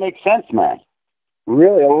things don't make sense, man.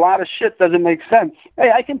 Really, a lot of shit doesn't make sense.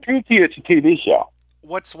 Hey, I can prove to you it's a TV show.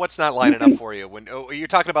 What's not lining up for you? When you're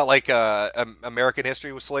talking about like American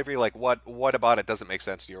history with slavery, like what about it doesn't make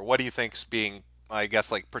sense to you, or what do you think's being, I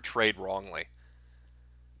guess, like portrayed wrongly?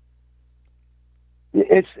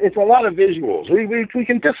 It's a lot of visuals. We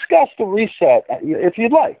can discuss the reset if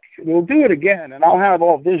you'd like. We'll do it again, and I'll have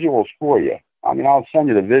all visuals for you. I mean, I'll send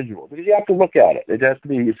you the visuals because you have to look at it. It has to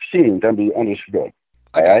be seen to be understood.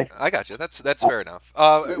 I got you. That's fair enough.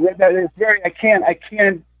 It's very. I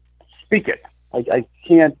can't speak it. I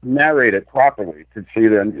can't narrate it properly to see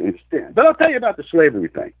you understand. But I'll tell you about the slavery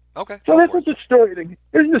thing. Okay. So this is the story.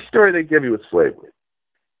 This is the story they give you with slavery.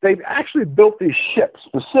 They've actually built these ships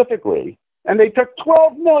specifically, and they took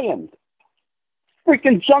 12 million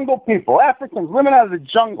freaking jungle people, Africans living out of the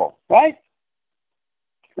jungle, right?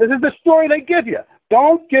 This is the story they give you.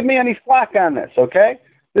 Don't give me any flack on this, okay?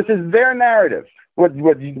 This is their narrative, what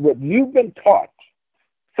you've been taught.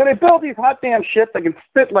 So they build these hot damn ships that can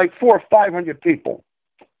fit like 400 or 500 people.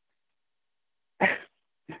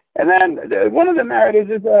 And then one of the narratives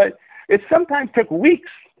is it sometimes took weeks,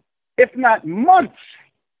 if not months,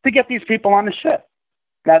 to get these people on the ship.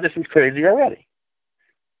 Now, this is crazy already.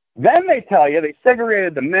 Then they tell you they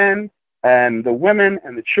segregated the men and the women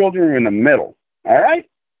and the children in the middle. All right?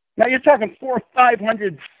 Now, you're talking 400 or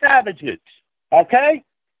 500 savages, okay?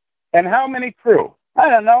 And how many crew? I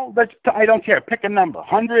don't know. I don't care. Pick a number.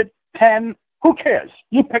 100, 10, who cares?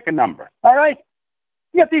 You pick a number, all right?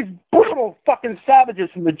 You got these brutal fucking savages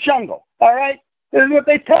from the jungle, all right? This is what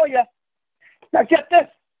they tell you. Now, get this.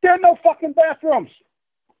 There are no fucking bathrooms.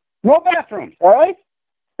 No bathrooms, all right?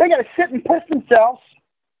 They got to sit and piss themselves.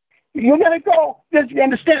 You got to go. You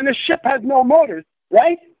understand this ship has no motors,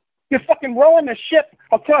 right? You're fucking rowing the ship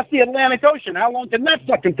across the Atlantic Ocean. How long can that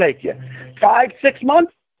fucking take you? 5, 6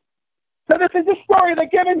 months? So this is the story they're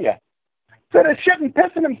giving you. So they're shitting,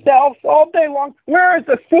 pissing themselves all day long. Where is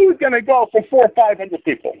the food going to go for 400 or 500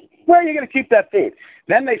 people? Where are you going to keep that food?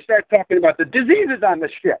 Then they start talking about the diseases on the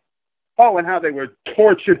ship. Oh, and how they were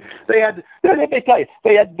tortured. They tell you,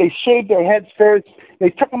 they shaved their heads first. They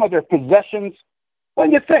took them of their possessions. What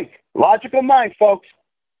do you think? Logical mind, folks.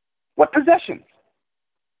 What possessions?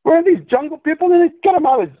 Where are these jungle people? Did they get them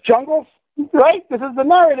out of the jungles? Right? This is the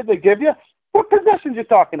narrative they give you. What possessions you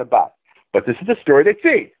talking about? But this is the story they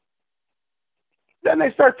feed. Then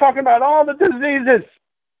they start talking about all the diseases,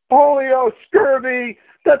 polio, scurvy,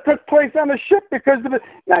 that took place on the ship because of it.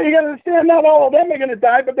 Now, you got to understand, not all of them are going to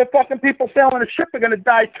die, but the fucking people sailing the ship are going to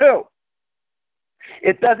die too.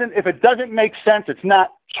 If it doesn't make sense, it's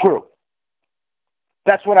not true.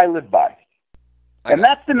 That's what I live by. And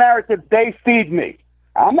that's the narrative they feed me.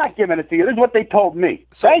 I'm not giving it to you. This is what they told me.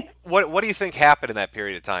 So right? What do you think happened in that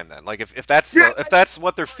period of time then? Like if that's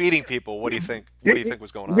what they're feeding people, what do you think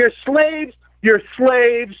was going on? Your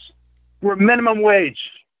slaves were minimum wage.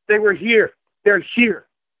 They were here. They're here.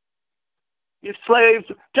 Your slaves,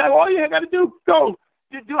 all you got to do, go.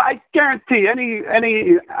 I guarantee any,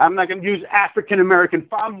 I'm not going to use African American.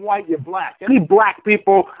 If I'm white, you're black. Any black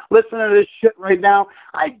people listening to this shit right now,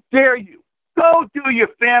 I dare you. Go do your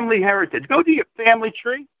family heritage. Go do your family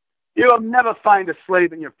tree. You'll never find a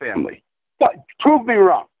slave in your family. But prove me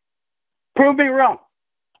wrong. Prove me wrong.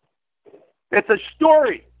 It's a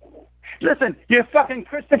story. Listen, you're fucking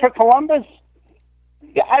Christopher Columbus.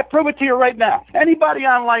 Yeah, I prove it to you right now. Anybody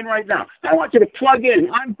online right now, I want you to plug in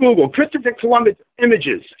on Google Christopher Columbus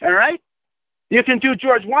images, all right? You can do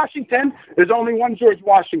George Washington. There's only one George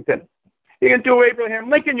Washington. You can do Abraham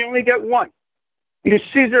Lincoln. You only get one. You do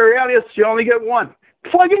Caesar Aurelius. You only get one.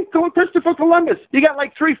 Plug in Christopher Columbus. You got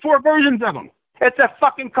like 3, 4 versions of him. It's a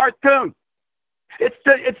fucking cartoon. It's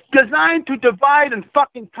designed to divide and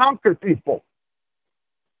fucking conquer people.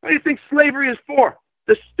 What do you think slavery is for?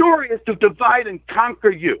 The story is to divide and conquer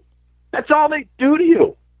you. That's all they do to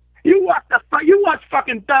you. You watch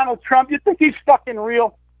fucking Donald Trump. You think he's fucking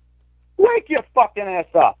real? Wake your fucking ass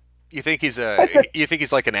up. You think he's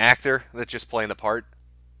like an actor that's just playing the part?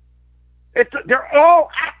 They're all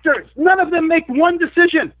actors. None of them make one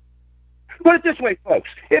decision. Put it this way, folks.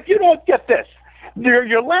 If you don't get this,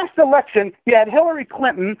 your last election, you had Hillary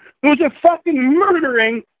Clinton, who's a fucking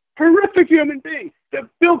murdering, horrific human being. The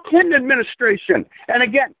Bill Clinton administration. And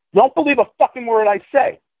again, don't believe a fucking word I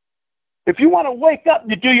say. If you want to wake up,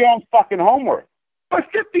 you do your own fucking homework. But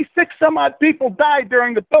 56 some odd people died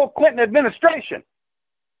during the Bill Clinton administration.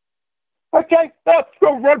 Okay? That's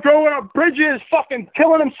throwing up bridges, fucking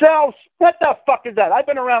killing themselves. What the fuck is that? I've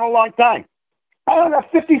been around a long time. I don't have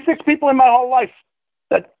 56 people in my whole life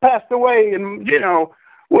that passed away in,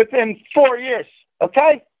 within 4 years.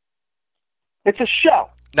 Okay? It's a show.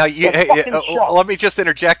 Now, let me just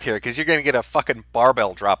interject here, because you're going to get a fucking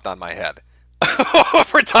barbell dropped on my head.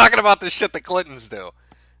 We're talking about the shit the Clintons do.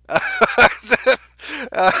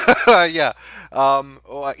 Yeah.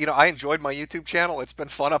 I enjoyed my YouTube channel. It's been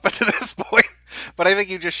fun up until this point. But I think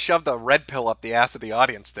you just shoved a red pill up the ass of the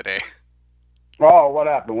audience today. Oh, what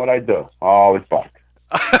happened? What'd I do? Oh, it's fucked.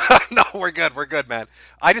 No, we're good. We're good, man.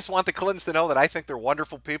 I just want the Clintons to know that I think they're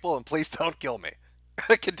wonderful people, and please don't kill me.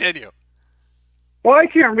 Continue. Well, I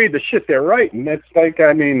can't read the shit they're writing. That's like,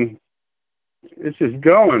 it's just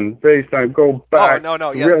going based on go back. Oh,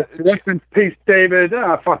 no, yeah. Rest in peace, David.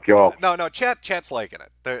 Fuck y'all. No, chat's liking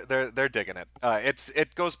it. They're digging it.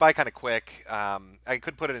 It goes by kind of quick. I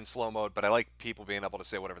could put it in slow mode, but I like people being able to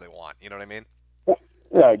say whatever they want. You know what I mean?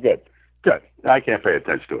 Yeah, good. I can't pay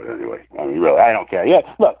attention to it anyway. Really, I don't care. Yeah,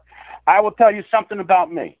 look, I will tell you something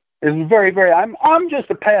about me. It's very, very. I'm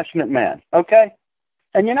just a passionate man. Okay.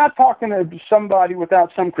 And you're not talking to somebody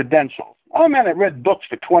without some credentials. I'm a man that read books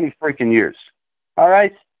for 20 freaking years. All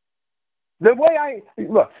right? The way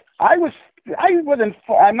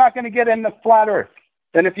I'm not going to get into flat earth.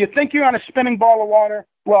 And if you think you're on a spinning ball of water,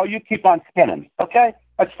 well, you keep on spinning. Okay?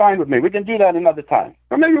 That's fine with me. We can do that another time.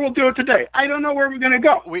 Or maybe we'll do it today. I don't know where we're going to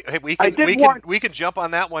go. We can jump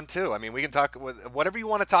on that one too. I mean, we can talk whatever you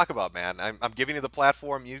want to talk about, man. I'm giving you the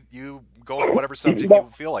platform. You go into whatever subject you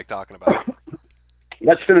feel like talking about.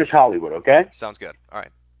 Let's finish Hollywood, okay? Sounds good. All right.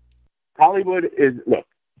 Hollywood is, look,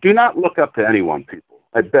 do not look up to anyone, people.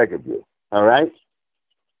 I beg of you, all right?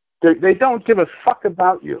 They don't give a fuck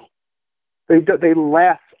about you. They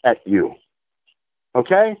laugh at you,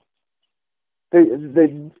 okay?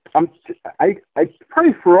 I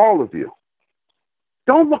pray for all of you.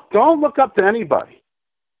 Don't look up to anybody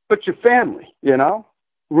but your family,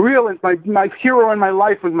 Real, my hero in my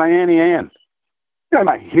life was my Auntie Anne. You're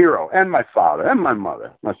my hero, and my father, and my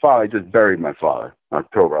mother. My father, I just buried my father in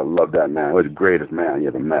October. I love that man. He was the greatest man you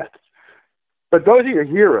ever met. But those are your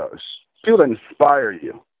heroes. People that inspire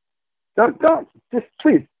you.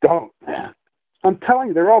 Please don't, man. I'm telling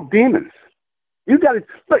you, they're all demons. You got to,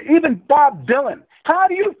 but even Bob Dylan. How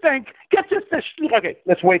do you think, okay,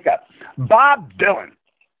 let's wake up. Bob Dylan.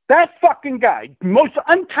 That fucking guy, most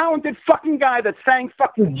untalented fucking guy that sang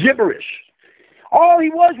fucking gibberish. All he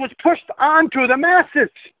was pushed onto the masses.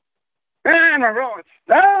 And a rolling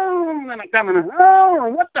stone, and I'm coming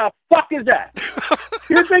home. What the fuck is that?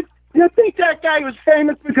 You think that guy was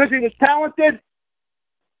famous because he was talented?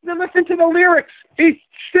 Now listen to the lyrics. He's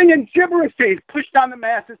singing gibberish. He's pushed on the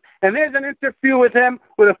masses, and there's an interview with him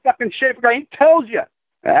with a fucking shaper guy. He tells you,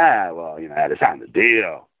 that's on the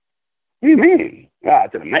deal. What do you mean?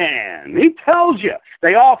 To the man. He tells you.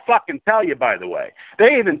 They all fucking tell you, by the way.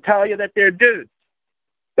 They even tell you that they're dudes.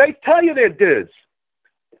 They tell you they're dudes.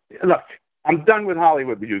 Look, I'm done with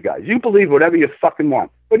Hollywood with you guys. You believe whatever you fucking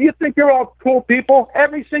want. But you think you're all cool people?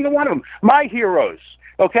 Every single one of them. My heroes,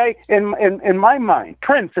 okay? In my mind,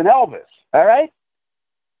 Prince and Elvis, all right?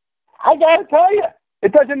 I gotta tell you,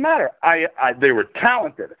 it doesn't matter. They were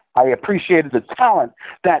talented. I appreciated the talent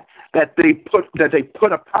that they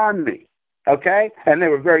put upon me, okay? And they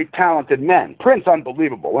were very talented men. Prince,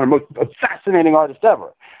 unbelievable. One of the most fascinating artists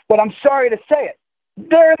ever. But I'm sorry to say it.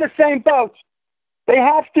 They're in the same boat. They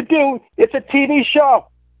have to do. It's a TV show.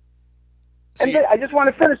 And I just want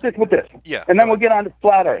to finish this with this. Yeah. And then we'll get on to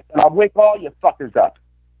Flat Earth. And I'll wake all you fuckers up.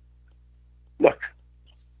 Look,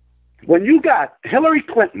 when you got Hillary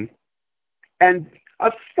Clinton and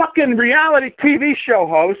a fucking reality TV show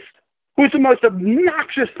host who's the most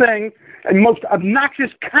obnoxious thing and most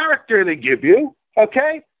obnoxious character they give you,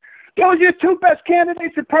 okay? Those are your two best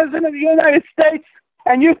candidates for president of the United States,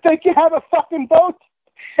 and you think you have a fucking vote?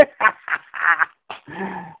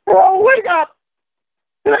 Oh, wake up!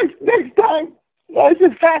 Next time. It's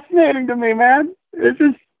just fascinating to me, man.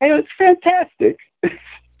 It's fantastic.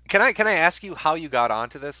 Can I ask you how you got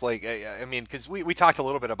onto this? Like, I mean, because we talked a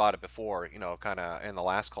little bit about it before, kind of in the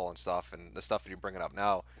last call and stuff, and the stuff that you're bringing up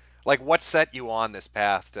now. Like, what set you on this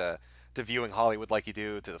path to viewing Hollywood like you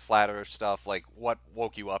do, to the flat earth stuff? Like, what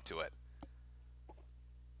woke you up to it?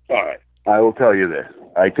 All right. I will tell you this.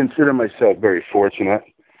 I consider myself very fortunate.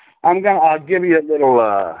 I'll give you a little,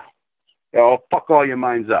 I'll fuck all your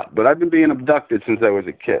minds up. But I've been being abducted since I was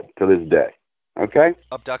a kid to this day. Okay?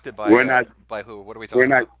 Abducted by we're not, by who? What are we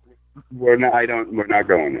talking about? We're not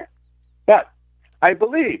going there. But I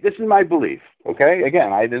believe, this is my belief, okay?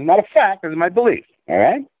 Again, this is not a fact, this is my belief, all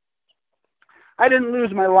right? I didn't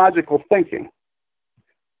lose my logical thinking.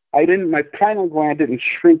 My pineal gland didn't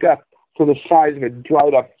shrink up to the size of a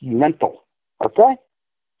dried up mental, okay?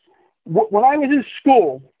 When I was in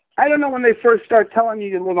school, I don't know when they first start telling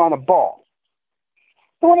you live on a ball.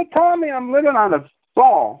 So when they tell me I'm living on a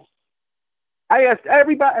ball, I asked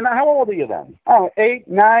everybody, and how old are you then? Oh, 8,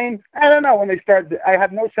 9, I don't know when they start. I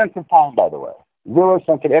have no sense of time, by the way. Zero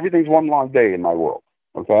sense of, everything's one long day in my world,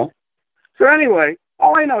 okay? So anyway,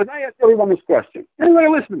 all I know is I asked everyone this question. Anybody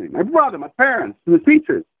listen to me? My brother, my parents, the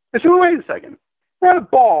teachers. I said, wait a second. You're on a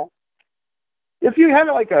ball. If you had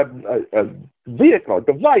like a vehicle, a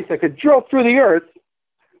device that could drill through the earth,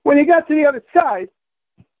 when you got to the other side,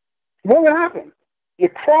 what would happen? You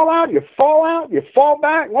crawl out, you fall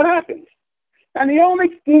back, what happens? And the only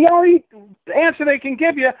answer they can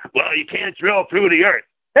give you, well, you can't drill through the earth.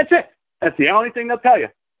 That's it. That's the only thing they'll tell you.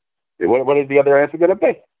 What is the other answer going to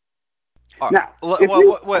be? Now, let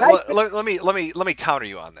me counter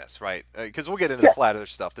you on this, right? Because we'll get into the flat earth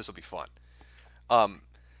stuff. This will be fun.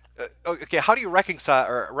 Okay, how do you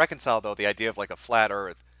reconcile though the idea of like a flat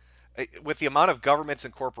earth with the amount of governments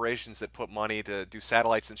and corporations that put money to do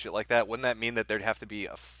satellites and shit like that? Wouldn't that mean that there'd have to be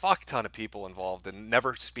a fuck ton of people involved and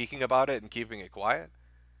never speaking about it and keeping it quiet?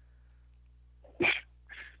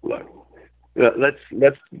 Look,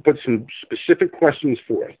 let's put some specific questions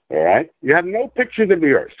forth. All right, you have no pictures of the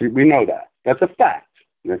Earth. We know that. That's a fact.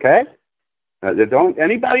 Okay. Don't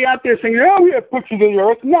anybody out there saying, "Oh, we have pictures of the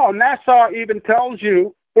Earth." No, NASA even tells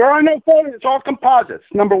you there are no photos. It's all composites.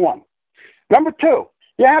 Number one. Number two.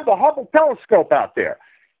 You have the Hubble telescope out there.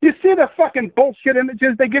 You see the fucking bullshit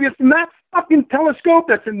images they give you from that fucking telescope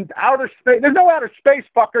that's in outer space. There's no outer space,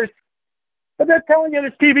 fuckers. But they're telling you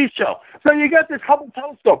this TV show. So you got this Hubble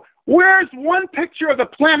telescope. Where's one picture of the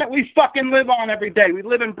planet we fucking live on every day? We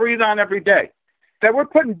live and breathe on every day. That we're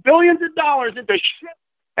putting billions of dollars into shit,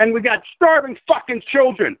 and we got starving fucking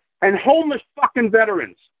children and homeless fucking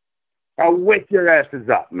veterans. I'll wake your asses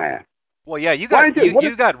up, man. Well, yeah, you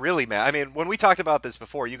got really mad. I mean, when we talked about this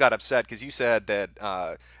before, you got upset because you said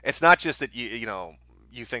that it's not just that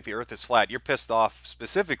you think the Earth is flat. You're pissed off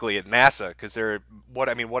specifically at NASA because what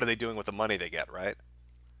are they doing with the money they get, right?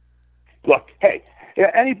 Look, hey,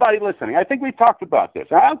 anybody listening, I think we talked about this.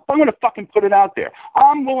 I'm going to fucking put it out there.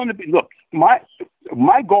 I'm willing to be. Look, my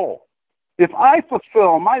goal. If I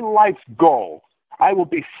fulfill my life's goal, I will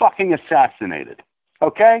be fucking assassinated.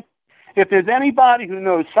 Okay. If there's anybody who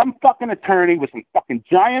knows some fucking attorney with some fucking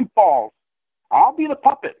giant balls, I'll be the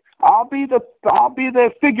puppet. I'll be the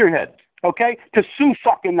figurehead, okay, to sue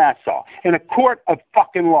fucking NASA in a court of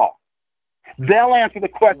fucking law. They'll answer the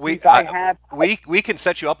questions I have. We can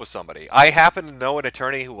set you up with somebody. I happen to know an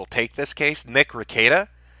attorney who will take this case, Nick Rekieta.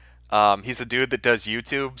 He's a dude that does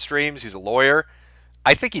YouTube streams. He's a lawyer.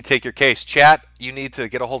 I think he'd take your case. Chat, you need to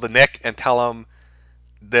get a hold of Nick and tell him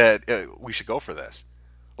that we should go for this.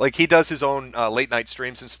 Like, he does his own late-night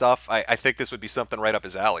streams and stuff. I think this would be something right up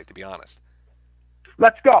his alley, to be honest.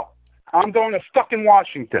 Let's go. I'm going to fucking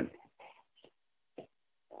Washington.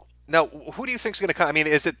 Now, who do you think's going to come? I mean,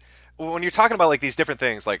 is it, when you're talking about, like, these different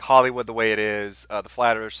things, like Hollywood the way it is, the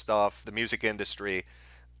flat earth stuff, the music industry,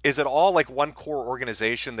 is it all, like, one core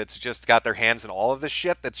organization that's just got their hands in all of this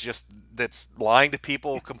shit that's lying to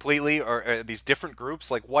people completely, or are these different groups?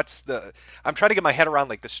 Like, I'm trying to get my head around,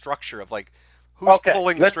 like, the structure of, like, who's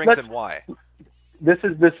pulling the strings and why? This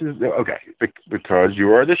is okay, because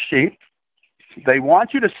you are the sheep. They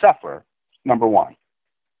want you to suffer, number one.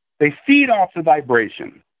 They feed off the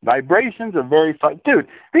vibration. Vibrations are very fun. Dude,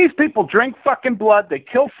 these people drink fucking blood. They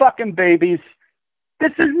kill fucking babies.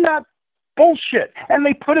 This is not bullshit. And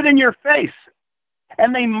they put it in your face.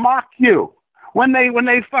 And they mock you. When they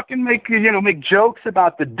fucking make jokes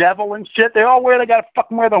about the devil and shit, they gotta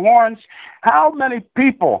fucking wear the horns. How many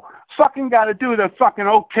people fucking gotta do the fucking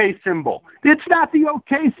OK symbol? It's not the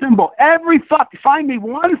OK symbol. Find me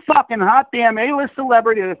one fucking hot damn A-list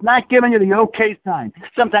celebrity that's not giving you the OK sign.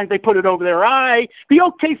 Sometimes they put it over their eye. The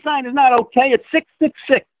OK sign is not okay. It's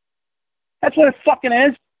 666. That's what it fucking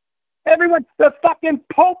is. The fucking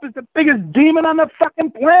Pope is the biggest demon on the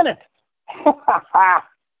fucking planet.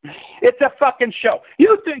 It's a fucking show.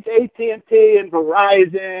 You think AT&T and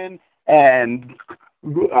Verizon and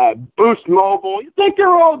Boost Mobile, you think they're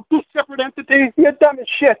all two separate entities? You're dumb as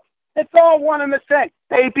shit. It's all one and the same.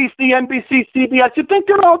 ABC, NBC, CBS. You think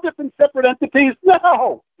they're all different separate entities?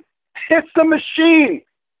 No. It's the machine.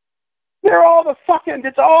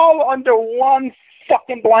 It's all under one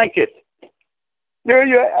fucking blanket.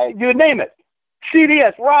 You name it.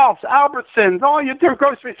 CDS, Ralph's, Albertsons, all your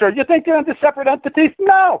grocery stores. You think they're into separate entities?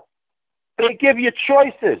 No. They give you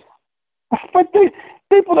choices. But these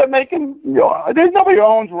people that make them, there's nobody who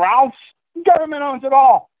owns Ralph's. Government owns it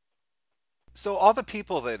all. So all the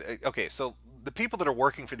people that so the people that are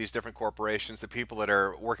working for these different corporations, the people that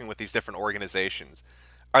are working with these different organizations,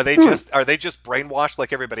 are they just brainwashed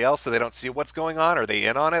like everybody else so they don't see what's going on? Are they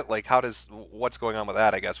in on it? Like what's going on with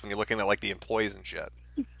that, I guess, when you're looking at like the employees and shit?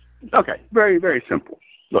 Okay, very, very simple.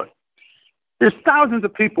 Look, there's thousands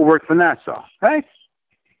of people work for NASA, right?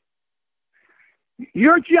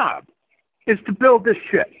 Your job is to build this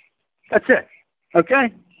shit. That's it,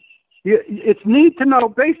 okay? It's need-to-know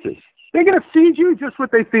basis. They're going to feed you just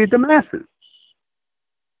what they feed the masses.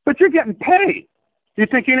 But you're getting paid. You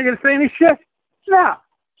think you're going to say any shit? No.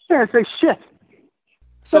 They're going to say shit.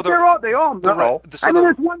 So but they all know.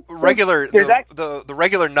 The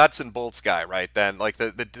regular nuts and bolts guy, right? Then, like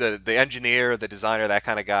the engineer, the designer, that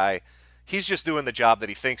kind of guy, he's just doing the job that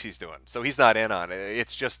he thinks he's doing. So he's not in on it.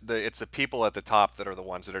 It's just the people at the top that are the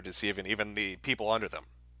ones that are deceiving, even the people under them.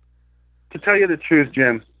 To tell you the truth,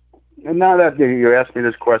 Jim, and now that you asked me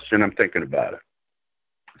this question, I'm thinking about it.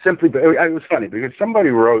 Simply, it was funny because somebody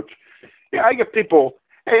wrote, I get people,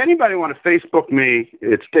 hey, anybody want to Facebook me?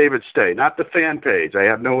 It's David Stay, not the fan page.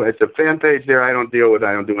 It's a fan page there. I don't deal with it.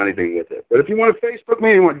 I don't do anything with it. But if you want to Facebook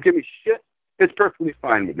me and want to give me shit, it's perfectly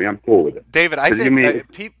fine with me. I'm cool with it. David, I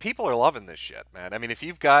think people are loving this shit, man. I mean, if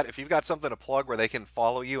you've got something to plug where they can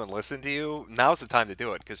follow you and listen to you, now's the time to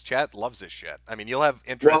do it because chat loves this shit. I mean, you'll have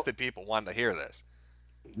interested people wanting to hear this.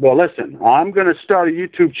 Well, listen, I'm going to start a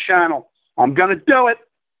YouTube channel. I'm going to do it.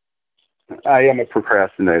 I am a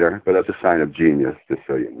procrastinator, but that's a sign of genius, just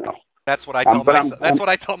so you know. That's what I tell myself. That's what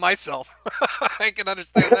I tell myself. I can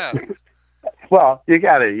understand that. Well, you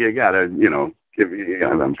gotta,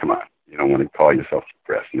 come on. You don't want to call yourself a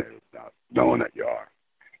procrastinator without knowing that you are.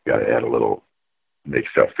 You gotta add a little, make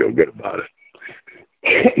yourself feel good about it.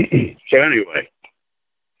 So anyway,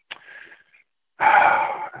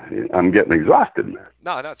 I'm getting exhausted, man.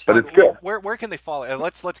 No, it's fine. But it's good. Where can they follow?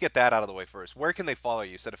 Let's get that out of the way first. Where can they follow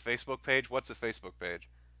you? You said a Facebook page. What's a Facebook page?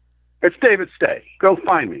 It's David Stay. Go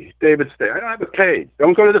find me, David Stay. I don't have a page.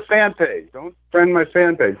 Don't go to the fan page. Don't friend my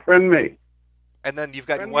fan page. Friend me. And then you've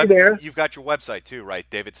got you've got your website too, right?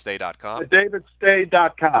 DavidStay.com.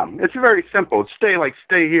 DavidStay.com. It's very simple. It's stay like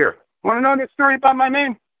stay here. Want to know a story about my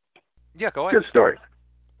name? Yeah, go ahead. Good story.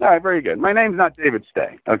 All right, very good. My name's not David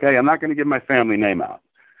Stay. Okay, I'm not going to give my family name out.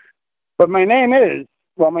 But my name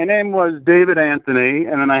was David Anthony,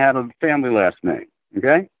 and then I had a family last name.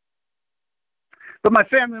 Okay. But my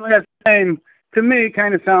family last name, to me,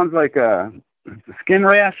 kind of sounds like a skin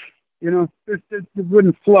rash. It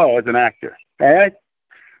wouldn't flow as an actor. All right?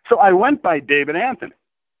 So I went by David Anthony.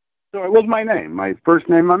 So it was my name, my first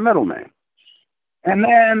name, my middle name. And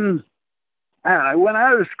then I went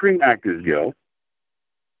out of the Screen Actors Guild,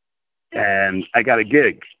 and I got a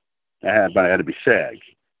gig. But I had to be SAG.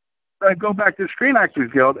 So I go back to the Screen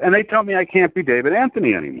Actors Guild, and they tell me I can't be David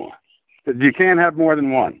Anthony anymore. Because you can't have more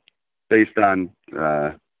than one based on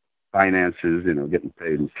finances, getting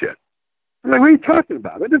paid and shit. I'm like, what are you talking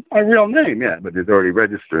about? It's my real name, yeah, but it's already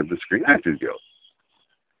registered at the Screen Actors Guild.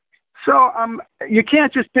 So you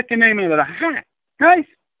can't just pick a name out of the hat, guys.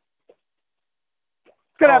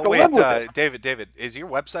 David, is your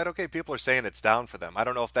website okay? People are saying it's down for them. I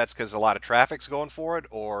don't know if that's because a lot of traffic's going for it,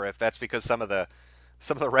 or if that's because some of the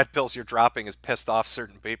red pills you're dropping has pissed off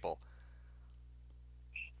certain people.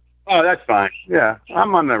 Oh, that's fine. Yeah,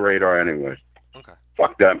 I'm on the radar anyway. Okay.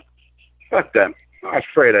 Fuck them. I'm not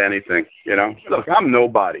afraid of anything, Look, I'm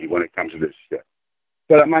nobody when it comes to this shit.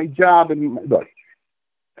 But my job look,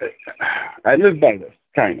 I live by this,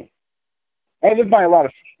 kind of. I live by a lot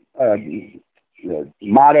of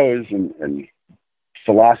mottos and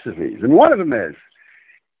philosophies. And one of them is,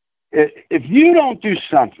 if you don't do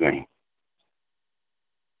something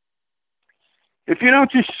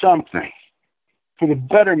for the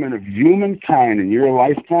betterment of humankind in your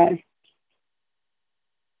lifetime,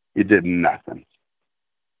 you did nothing.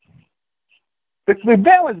 The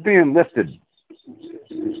veil is being lifted,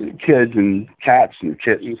 kids and cats and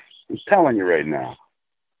kittens. I'm telling you right now.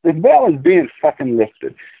 The veil is being fucking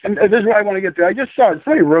lifted. And this is what I want to get to. I just saw it.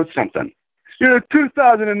 Somebody wrote something.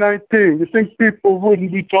 2019, you think people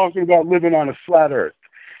wouldn't be talking about living on a flat earth?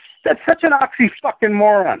 That's such an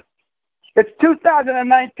oxy-fucking-moron. It's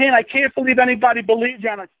 2019. I can't believe anybody believes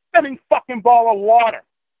you're on a spinning fucking ball of water.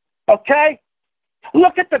 Okay?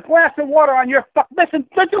 Look at the glass of water on your listen,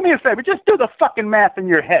 do me a favor. Just do the fucking math in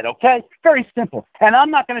your head, okay? Very simple. And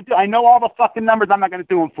I'm not going to I know all the fucking numbers. I'm not going to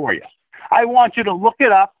do them for you. I want you to look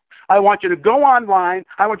it up. I want you to go online.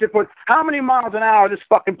 I want you to put how many miles an hour this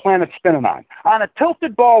fucking planet's spinning on a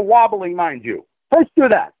tilted ball wobbling, mind you. Let's do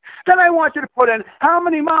that. Then I want you to put in how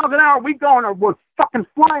many miles an hour we going, or we're fucking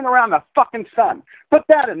flying around the fucking sun. Put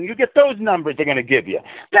that in. You get those numbers they're going to give you.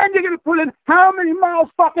 Then you're going to put in how many miles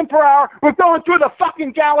fucking per hour we're going through the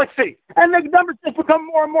fucking galaxy. And the numbers just become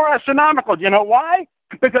more and more astronomical. Do you know why?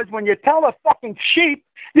 Because when you tell a fucking sheep,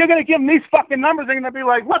 you're going to give them these fucking numbers. They're going to be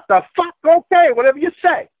like, what the fuck? Okay, whatever you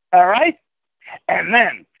say. All right? And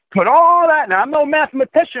then put all that. Now, I'm no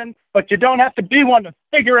mathematician, but you don't have to be one to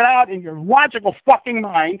figure it out in your logical fucking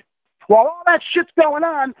mind. While all that shit's going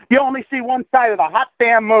on, you only see one side of the hot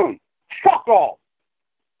damn moon. Fuck all.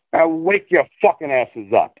 Now wake your fucking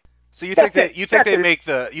asses up. So you think they make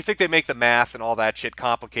the math and all that shit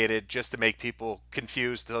complicated just to make people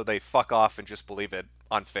confused, so they fuck off and just believe it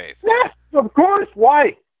on faith? Yes, of course.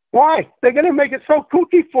 Why? They're gonna make it so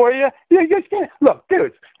kooky for you. You just can't. Look,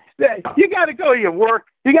 dudes, you gotta go to your work.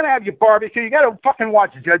 You gotta have your barbecue. You gotta fucking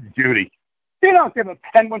watch Judge Judy. You don't give a.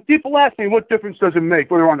 And when people ask me what difference does it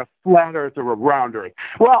make whether on a flat Earth or a round Earth,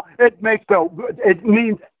 well, it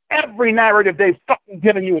means every narrative they've fucking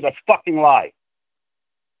given you is a fucking lie.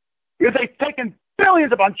 Because they've taken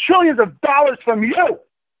billions upon trillions of dollars from you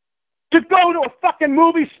to go to a fucking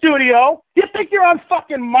movie studio. You think you're on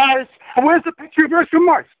fucking Mars? And where's the picture of Earth from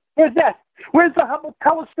Mars? Where's that? Where's the Hubble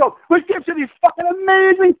telescope? Which gives you these fucking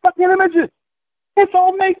amazing fucking images? It's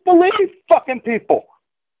all make-believe, fucking people.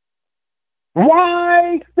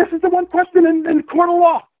 Why? This is the one question in court of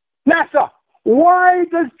law. NASA,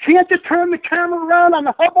 can't you turn the camera around on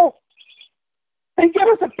the Hubble and give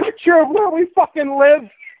us a picture of where we fucking live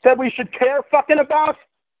that we should care fucking about?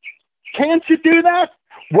 Can't you do that?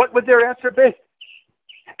 What would their answer be?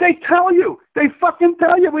 They fucking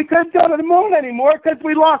tell you we couldn't go to the moon anymore because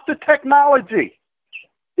we lost the technology.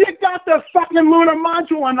 You got the fucking lunar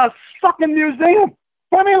module in the fucking museum.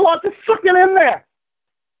 I mean, lost it fucking in there.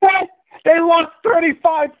 What? They lost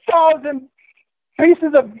 35,000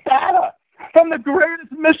 pieces of data from the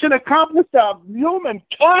greatest mission accomplished of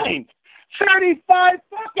humankind. 35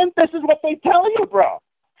 fucking, this is what they tell you, bro.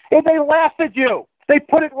 If they laugh at you, they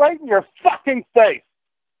put it right in your fucking face.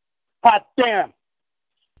 Hot damn.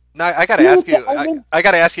 Now, I gotta ask you. I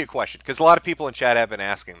gotta ask you a question, because a lot of people in chat have been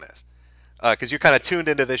asking this. Because you're kind of tuned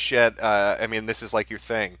into this shit. I mean, this is like your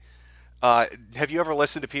thing. Have you ever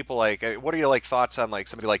listened to people like? What are your thoughts on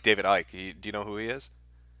somebody like David Icke? Do you know who he is?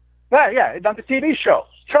 Yeah, on the TV show.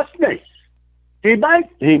 Trust me, he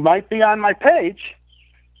might be on my page,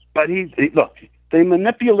 but look. They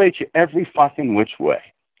manipulate you every fucking which way.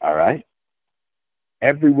 All right,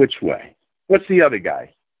 every which way. What's the other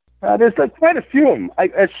guy? There's quite a few of them.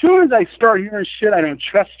 As soon as I start hearing shit, I don't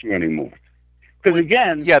trust you anymore. Because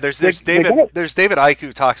again, yeah, there's David Icke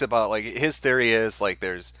who talks about his theory is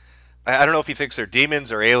there's. I don't know if he thinks they're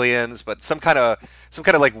demons or aliens, but some kind of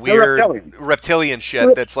weird reptilian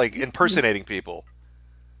shit that's impersonating people.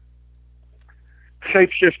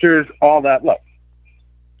 Shapeshifters, all that. Look,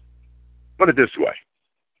 put it this way: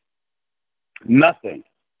 nothing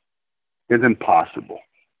is impossible,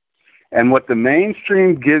 and what the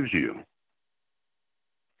mainstream gives you.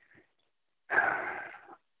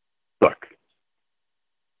 Look,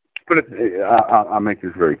 I'll make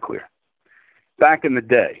this very clear. Back in the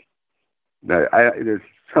day. There's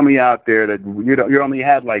somebody out there that you only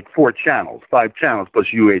had 5 channels plus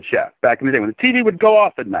UHF. Back in the day when the TV would go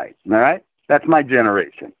off at night, all right? That's my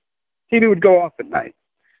generation. TV would go off at night.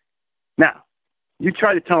 Now, you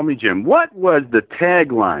try to tell me, Jim, what was the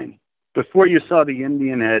tagline before you saw the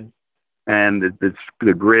Indian head and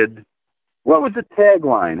the grid? What was the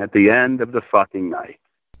tagline at the end of the fucking night?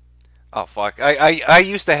 Oh, fuck. I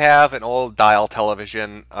used to have an old dial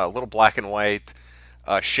television, a little black and white,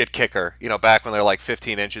 shit kicker, back when they're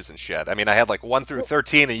 15 inches and shit. I mean, I had 1 through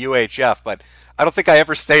 13 of UHF, but I don't think I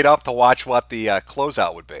ever stayed up to watch what the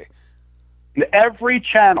closeout would be. Every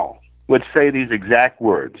channel would say these exact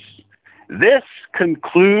words. This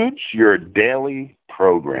concludes your daily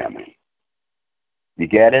programming. You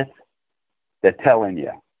get it? They're telling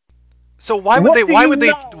you. So why would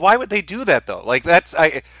they do that though?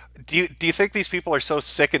 Do you think these people are so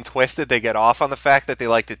sick and twisted they get off on the fact that they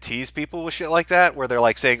like to tease people with shit like that, where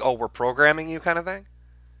they're saying, "Oh, we're programming you," kind of thing?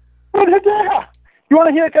 Yeah. You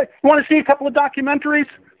want to see a couple of documentaries?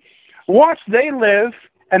 Watch They Live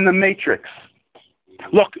and The Matrix.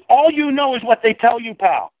 Look, all you know is what they tell you,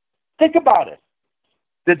 pal. Think about it.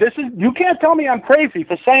 You can't tell me I'm crazy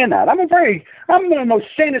for saying that. I'm one of the most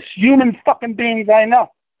sanest human fucking beings I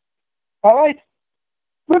know. All right?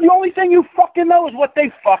 But the only thing you fucking know is what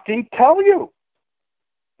they fucking tell you.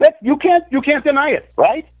 You can't deny it,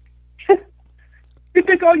 right? You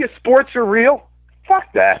think all your sports are real?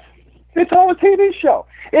 Fuck that. It's all a TV show.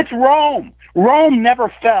 It's Rome. Rome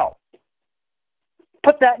never fell.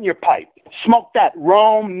 Put that in your pipe. Smoke that.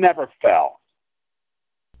 Rome never fell.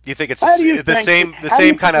 You think it's the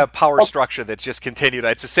same kind of power structure that's just continued?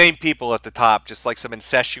 It's the same people at the top, just like some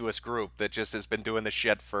incestuous group that just has been doing this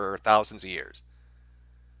shit for thousands of years.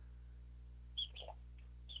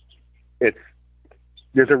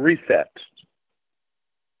 There's a reset.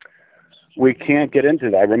 We can't get into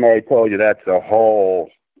that. I remember I told you that's a whole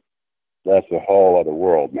other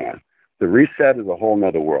world, man. The reset is a whole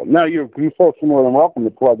nother world. Now, you folks are more than welcome to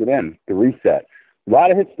plug it in, the reset. A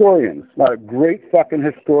lot of historians, a lot of great fucking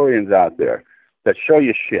historians out there that show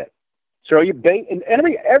you shit. So you base, and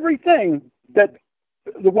everything that,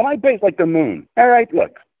 when I base, like the moon, all right,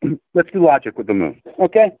 look, let's do logic with the moon,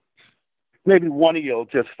 okay? Maybe one of you will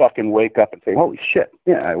just fucking wake up and say, holy shit,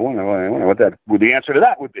 yeah, I wonder what the answer to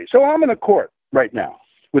that would be. So I'm in a court right now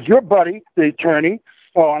with your buddy, the attorney.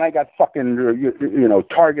 Oh, and I got fucking,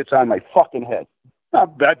 targets on my fucking head.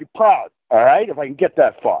 I'd be proud, all right, if I can get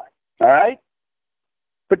that far, all right?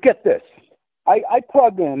 But get this. I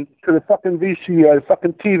plug in to the fucking the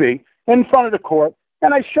fucking TV in front of the court,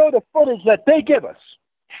 and I show the footage that they give us.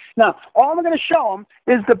 Now, all I'm going to show them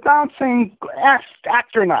is the bouncing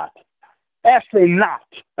astronaut,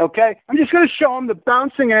 okay? I'm just going to show them the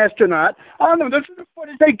bouncing astronaut. Oh, no, this is the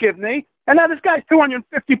footage they give me. And now this guy's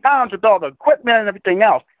 250 pounds with all the equipment and everything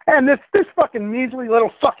else. And this fucking measly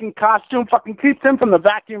little fucking costume fucking keeps him from the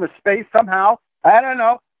vacuum of space somehow. I don't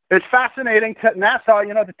know. It's fascinating to NASA,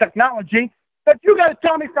 the technology. But you got to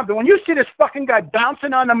tell me something. When you see this fucking guy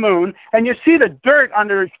bouncing on the moon and you see the dirt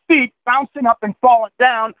under his feet bouncing up and falling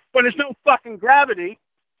down when there's no fucking gravity,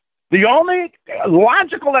 the only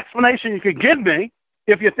logical explanation you could give me,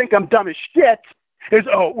 if you think I'm dumb as shit, is,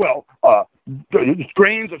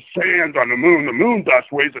 grains of sand on the moon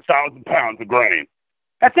dust weighs 1,000 pounds of grain.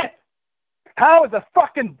 That's it. How is the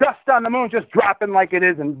fucking dust on the moon just dropping like it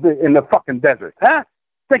is in the fucking desert, huh?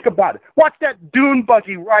 Think about it. Watch that dune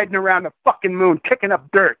buggy riding around the fucking moon, kicking up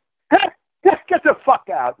dirt. Huh? Just get the fuck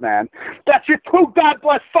out, man. That's your two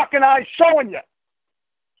God-blessed fucking eyes showing you.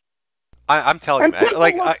 I'm telling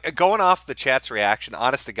you, man. Going off the chat's reaction,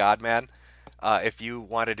 honest to God, man, if you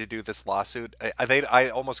wanted to do this lawsuit, I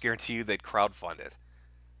almost guarantee you they'd crowdfund it.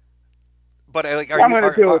 But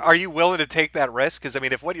are you willing to take that risk? Because, I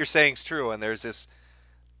mean, if what you're saying is true and there's this,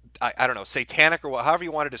 I don't know, satanic or however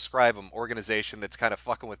you want to describe them, organization that's kind of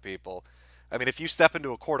fucking with people. I mean, if you step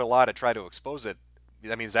into a court of law to try to expose it,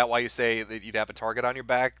 I mean, is that why you say that you'd have a target on your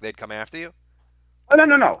back? They'd come after you?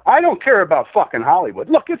 No. I don't care about fucking Hollywood.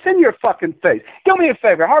 Look, it's in your fucking face. Do me a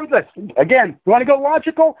favor. How about this? Again, you want to go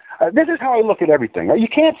logical? This is how I look at everything. You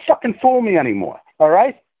can't fucking fool me anymore, all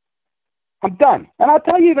right? I'm done. And I'll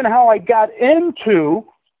tell you even how I got into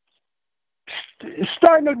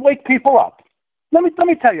starting to wake people up. Let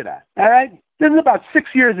me tell you that, all right? This is about 7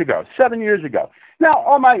 years ago.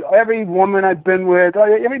 Now, every woman I've been with,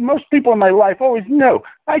 most people in my life always knew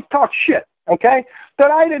I talk shit, okay? But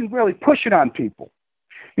I didn't really push it on people.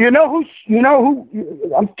 You know who,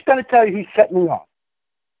 I'm going to tell you he set me off.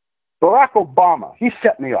 Barack Obama, he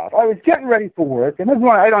set me off. I was getting ready for work, and this is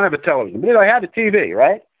why I don't have a television, but I had a TV,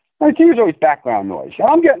 right? My TV's always background noise. So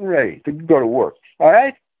I'm getting ready to go to work, all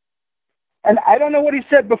right? And I don't know what he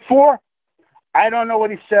said before. I don't know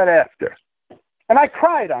what he said after. And I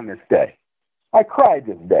cried on this day. I cried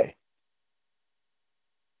this day.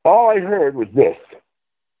 All I heard was this.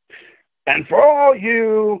 And for all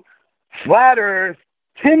you flat earth,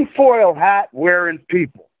 tinfoil hat wearing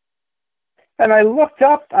people. And I looked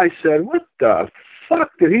up, I said, what the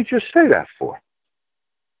fuck did he just say that for?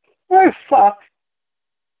 What fuck?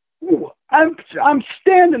 I'm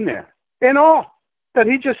standing there in awe that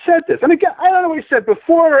he just said this. And again, I don't know what he said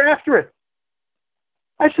before or after it.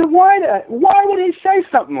 I said, why would he say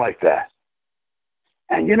something like that?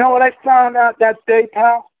 And you know what I found out that day,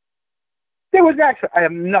 pal? There was actually, I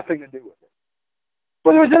have nothing to do with it.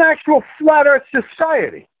 But there was an actual flat earth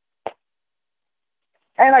society.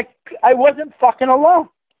 And I wasn't fucking alone.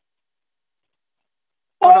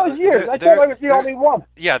 All those years, I thought I was the only one.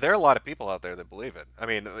 Yeah, there are a lot of people out there that believe it. I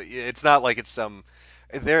mean, it's not like it's some.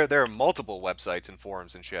 There are multiple websites and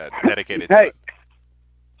forums and shit dedicated to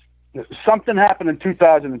it. Something happened in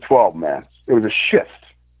 2012, man. It was a shift.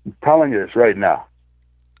 I'm telling you this right now.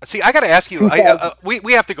 See, I got to ask you.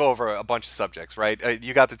 We have to go over a bunch of subjects, right?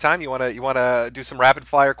 You got the time? You wanna do some rapid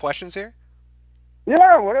fire questions here?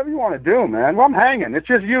 Yeah, whatever you want to do, man. Well, I'm hanging. It's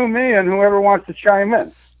just you, me, and whoever wants to chime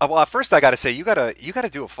in. Well, first I got to say you gotta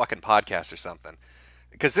do a fucking podcast or something,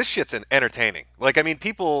 because this shit's entertaining. Like, I mean,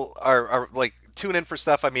 people are like tune in for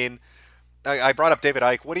stuff. I mean, I brought up David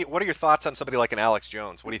Icke. What are your thoughts on somebody like an Alex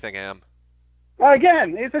Jones? What do you think of him?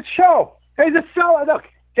 Again, it's a show. He's a show. Look,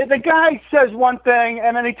 The guy says one thing,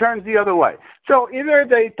 and then he turns the other way. So either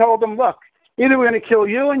they told him, look, either we're going to kill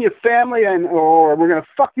you and your family, or we're going to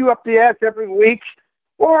fuck you up the ass every week,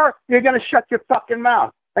 or you're going to shut your fucking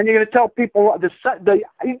mouth, and you're going to tell people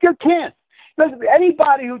you can't.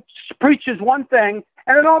 Anybody who preaches one thing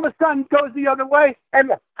and then all of a sudden goes the other way,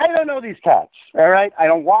 and I don't know these cats, all right? I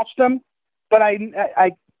don't watch them, but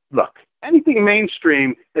I look, anything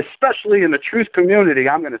mainstream, especially in the truth community,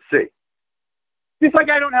 I'm going to see. It's like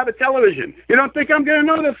I don't have a television. You don't think I'm going to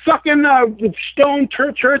know that fucking stone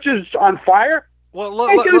church is on fire? Well,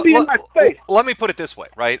 It's going to be in my face. let me put it this way,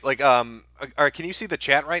 right? Like, all right, can you see the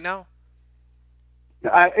chat right now?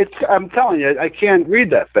 I'm telling you, I can't read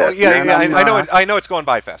that fast. Oh, yeah, I know it's going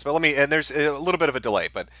by fast, but and there's a little bit of a delay,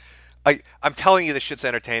 but I'm telling you, this shit's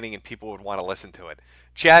entertaining and people would want to listen to it.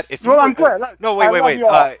 Chat, if you I'm glad. No, wait.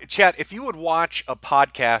 Chat, if you would watch a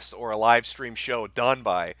podcast or a live stream show done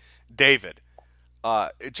by David,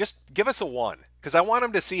 just give us a 1, because I want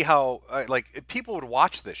him to see how people would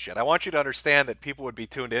watch this shit. I want you to understand that people would be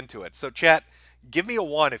tuned into it. So, chat, give me a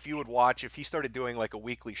 1 if you would watch if he started doing like a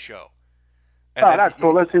weekly show. And that's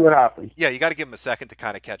cool. Let's see what happens. Yeah, you got to give him a second to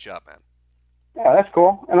kind of catch up, man. Yeah, that's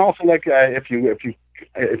cool. And also, like, if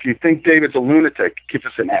you think David's a lunatic, give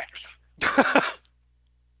us an X.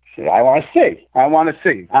 See, I want to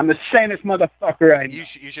see. I'm the sanest motherfucker I know.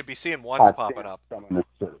 You should be seeing ones popping up.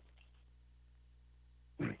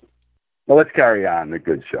 Well, let's carry on the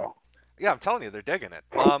good show. Yeah, I'm telling you, they're digging it.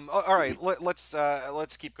 All right,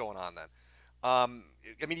 let's keep going on then. I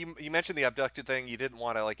mean, you mentioned the abducted thing. You didn't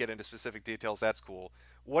want to get into specific details. That's cool.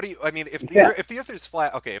 What do you? I mean, if the Earth is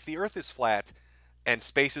flat, okay. If the Earth is flat and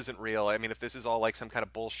space isn't real, I mean, if this is all like some kind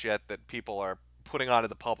of bullshit that people are putting onto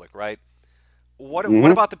the public, right? What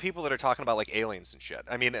about the people that are talking about like aliens and shit?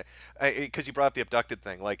 I mean, because you brought up the abducted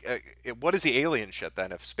thing. Like, what is the alien shit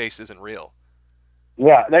then if space isn't real?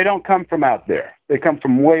 Yeah, they don't come from out there. They come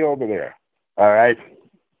from way over there. All right.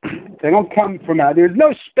 They don't come from out. There's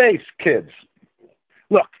no space, kids.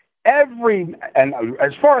 Look, and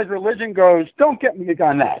as far as religion goes, don't get me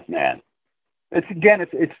on that, man. It's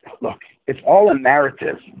all a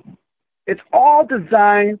narrative. It's all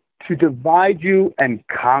designed to divide you and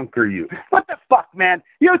conquer you. What the fuck, man?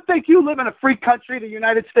 You think you live in a free country, the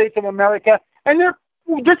United States of America, and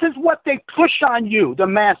this is what they push on you, the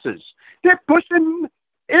masses. They're pushing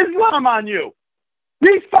Islam on you.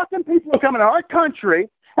 These fucking people are coming to our country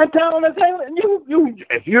and telling us, hey,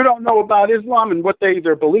 if you don't know about Islam and what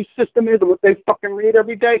their belief system is and what they fucking read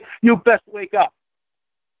every day, you best wake up.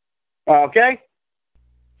 Okay?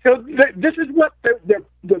 So this is what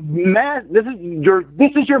the mass. This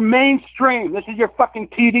is your mainstream. This is your fucking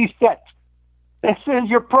TV set. This is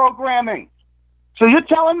your programming. So you're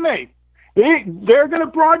telling me they're going to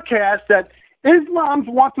broadcast that Islams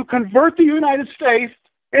want to convert the United States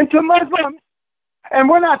into Muslims, and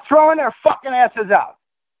we're not throwing their fucking asses out.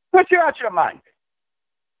 But you're out your mind.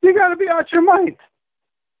 You got to be out your mind.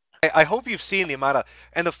 I hope you've seen the amount of,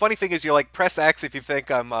 and the funny thing is, you're like, press X if you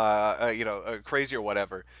think I'm, crazy or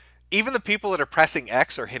whatever. Even the people that are pressing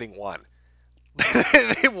X are hitting 1.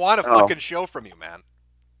 They want a fucking show from you, man.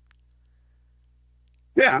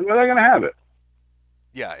 Yeah, well, they're gonna have it.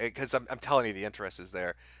 Yeah, because I'm telling you, the interest is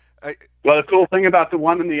there. Well, the cool thing about the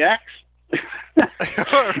 1 and the X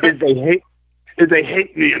is they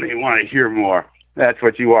hate me and they want to hear more. That's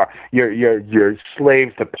what you are. You're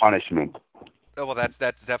slaves to punishment. Oh, well, that's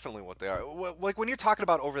definitely what they are. Like when you're talking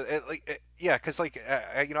about because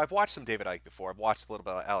I've watched some David Icke before. I've watched a little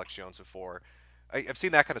bit of Alex Jones before. I've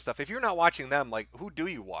seen that kind of stuff. If you're not watching them, like, who do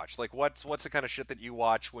you watch? Like, what's the kind of shit that you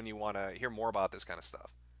watch when you want to hear more about this kind of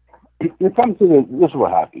stuff? It comes to this is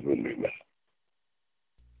what happens with me.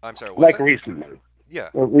 I'm sorry. Like that? Recently. Yeah.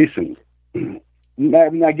 Recently.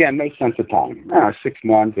 Again, no sense of time. 6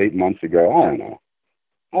 months, 8 months ago. I don't know.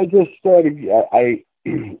 I just started. I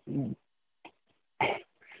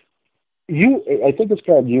think it's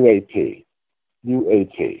called UAP.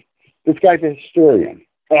 UAP. This guy's a historian.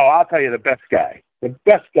 Oh, I'll tell you the best guy. The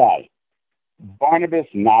best guy. Barnabas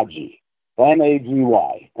Nagy.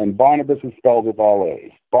 Nagy. And Barnabas is spelled with all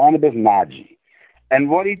A's. Barnabas Nagy. And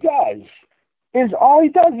what he does is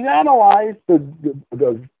analyze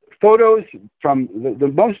the photos from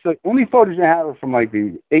the only photos you have are from like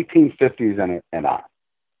the 1850s and on.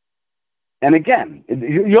 And again,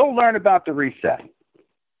 you'll learn about the reset.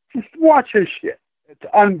 Just watch his shit. It's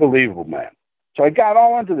unbelievable, man. So I got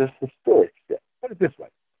all into this historic shit. Put it this way.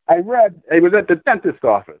 It was at the dentist's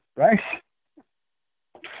office, right?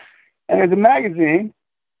 And there's a magazine,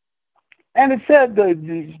 and it said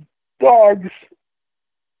the dogs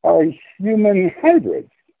are human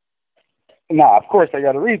hybrids. Now, of course, I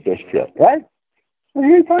got to read this shit, right? Well,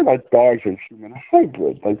 you ain't talking about dogs as human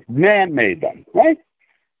hybrids, like man made them, right?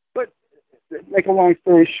 But make a long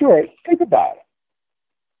story short, think about it.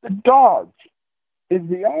 The dog is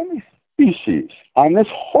the only species on this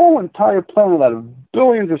whole entire planet out of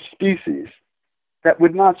billions of species that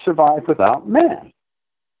would not survive without man.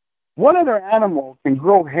 What other animal can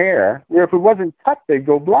grow hair where if it wasn't cut, they'd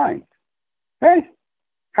go blind? Hey,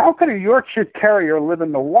 how could a Yorkshire Terrier live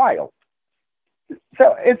in the wild?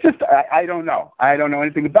 So it's just, I don't know. I don't know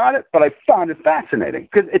anything about it, but I found it fascinating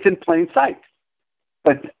because it's in plain sight.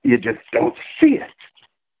 But you just don't see it.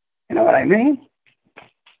 You know what I mean?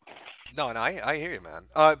 No, and I hear you,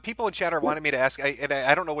 man. People in chat are wanting me to ask, and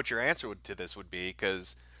I don't know what your answer to this would be,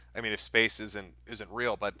 because I mean, if space isn't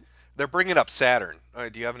real, but they're bringing up Saturn.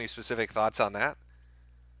 Do you have any specific thoughts on that?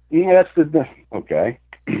 Yeah, that's okay.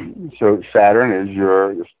 So Saturn is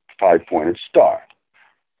your five-pointed star.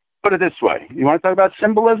 Put it this way. You want to talk about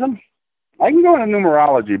symbolism? I can go into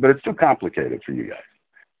numerology, but it's too complicated for you guys.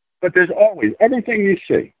 But there's always, everything you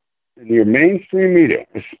see in your mainstream media,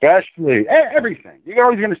 especially everything, you're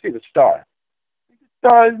always going to see the star. The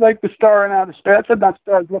star is like the star in outer space. That's what that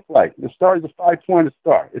stars look like. The star is a five-pointed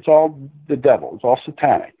star. It's all the devil. It's all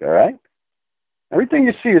satanic, all right? Everything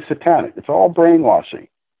you see is satanic. It's all brainwashing.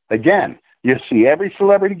 Again, you see every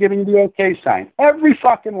celebrity giving you the okay sign. Every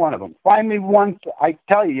fucking one of them. Find me one. I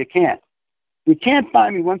tell you, you can't. You can't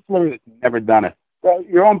find me one celebrity that's never done it. Well,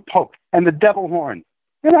 your own Pope and the devil horn.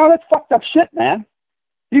 You know, that's fucked up shit, man.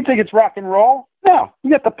 You think it's rock and roll? No,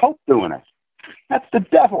 you got the Pope doing it. That's the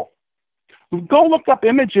devil. Go look up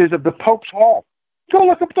images of the Pope's Hall. Go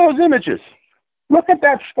look up those images. Look at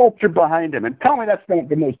that sculpture behind him and tell me that's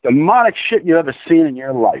the most demonic shit you've ever seen in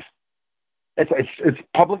your life. It's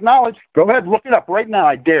public knowledge. Go ahead, look it up right now.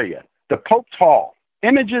 I dare you. The Pope's Hall.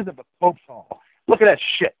 Images of the Pope's Hall. Look at that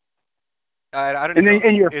shit. I don't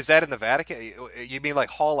know. Is that in the Vatican? You mean like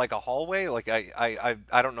hall, like a hallway? Like I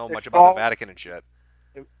don't know much about the Vatican and shit.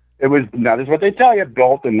 It was, now this is what they tell you,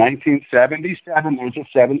 built in 1977. There's a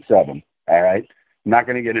 77. All right? I'm not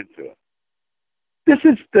going to get into it. This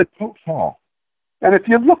is the Pope's Hall. And if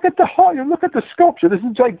you look at the hall, you look at the sculpture. This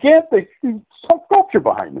is gigantic sculpture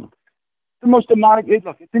behind them. The most demonic,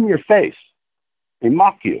 look, it's in your face. They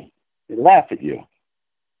mock you. They laugh at you.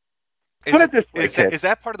 Put it this way, is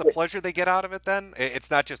that part of the pleasure they get out of it then?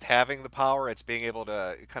 It's not just having the power, it's being able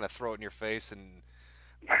to kind of throw it in your face and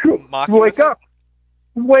mock you. Wake up.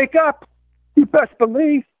 Wake up. You best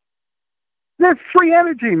believe. There's free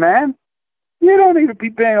energy, man. You don't need to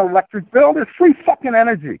be paying an electric bill. There's free fucking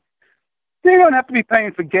energy. You don't have to be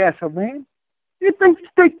paying for gasoline. You think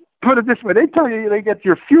they put it this way? They tell you they get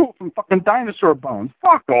your fuel from fucking dinosaur bones.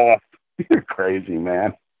 Fuck off. You're crazy,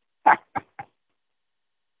 man.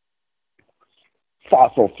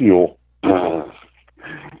 Fossil fuel. You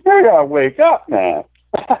gotta wake up, man.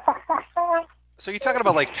 So you're talking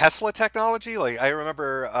about like Tesla technology? Like I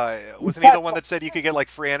remember, wasn't he the one that said you could get like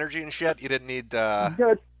free energy and shit? You didn't need.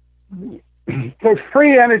 The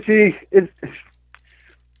free energy is.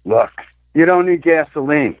 Look, you don't need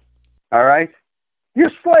gasoline. All right,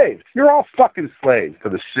 you're slaves. You're all fucking slaves to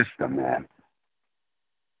the system, man.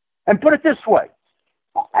 And put it this way.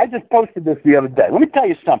 I just posted this the other day. Let me tell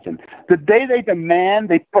you something. The day they demand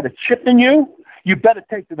they put a chip in you, you better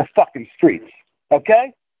take to the fucking streets.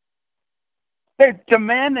 Okay? They're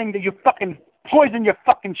demanding that you fucking poison your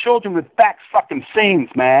fucking children with vax fucking scenes,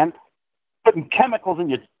 man. Putting chemicals in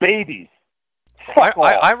your babies.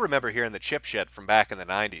 I remember hearing the chip shit from back in the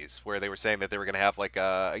 90s where they were saying that they were going to have like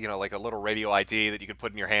a, like a little radio ID that you could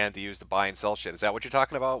put in your hand to use to buy and sell shit. Is that what you're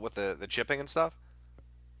talking about with the chipping and stuff?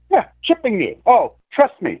 Yeah, chipping you. Oh,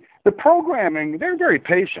 trust me. The programming, they're very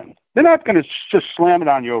patient. They're not going to just slam it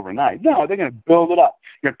on you overnight. No, they're going to build it up.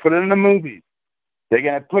 They're going to put it in the movies. They're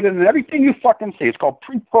going to put it in everything you fucking see. It's called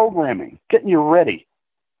pre-programming, getting you ready.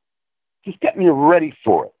 Just getting you ready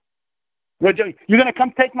for it. You're going to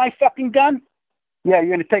come take my fucking gun? Yeah,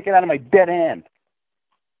 you're going to take it out of my dead hand.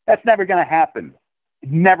 That's never going to happen.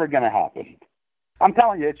 Never going to happen. I'm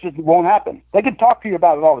telling you, it just won't happen. They can talk to you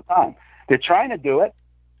about it all the time. They're trying to do it.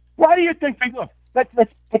 Why do you think they look?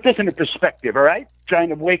 Let's put this into perspective, all right? Trying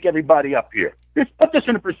to wake everybody up here. Let's put this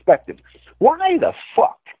into perspective. Why the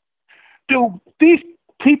fuck do these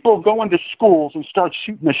people go into schools and start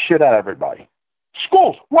shooting the shit out of everybody?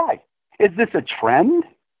 Schools, why? Is this a trend?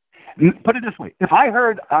 Put it this way. If I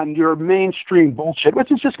heard on your mainstream bullshit,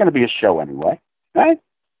 which is just going to be a show anyway, right?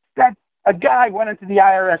 That a guy went into the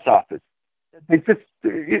IRS office. They just,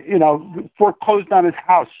 foreclosed on his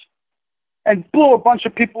house and blew a bunch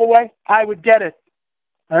of people away, I would get it.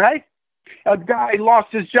 All right? A guy lost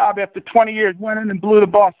his job after 20 years, went in and blew the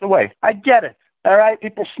boss away. I get it. All right?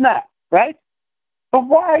 People snap, right? But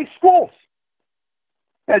why schools?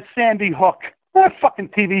 That Sandy Hook, that fucking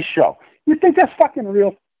TV show. You think that's fucking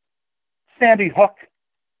real? Sandy Hook.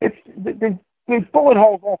 It's there's bullet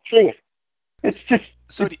holes all through it. It's just.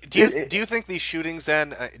 So do you think these shootings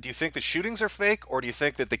then? Do you think the shootings are fake, or do you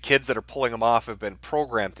think that the kids that are pulling them off have been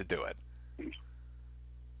programmed to do it?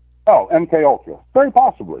 Oh, MKUltra, very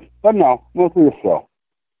possibly, but no, mostly a show.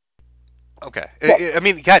 Okay. I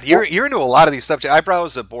mean, God, you're into a lot of these subjects. I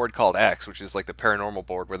browse a board called X, which is like the paranormal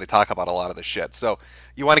board where they talk about a lot of the shit. So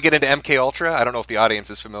you want to get into MKUltra? I don't know if the audience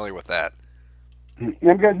is familiar with that.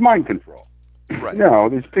 It's mind control. Right. You know,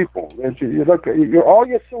 these people. You look, all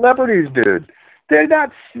your celebrities, dude. They're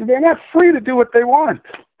not free to do what they want.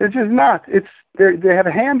 They're just not. They have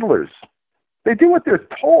handlers. They do what they're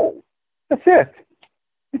told. That's it.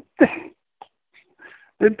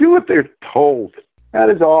 They do what they're told. That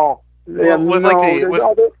is all. Well,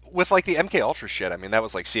 with like the MKUltra shit, I mean, that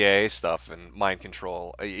was like CIA stuff and mind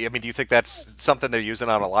control. I mean, do you think that's something they're using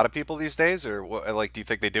on a lot of people these days, or like, do you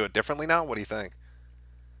think they do it differently now? What do you think?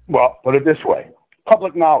 Well, put it this way: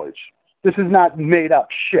 public knowledge. This is not made up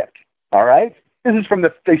shit. All right. This is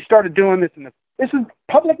they started doing this this is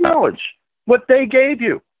public knowledge. What they gave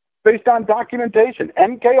you based on documentation.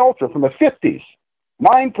 MKUltra from the 50s.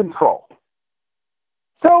 Mind control.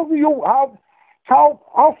 So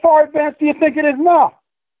how far advanced do you think it is now?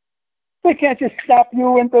 They can't just stop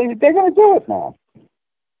you and they're going to do it now.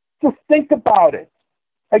 Just think about it.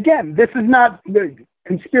 Again, this is not the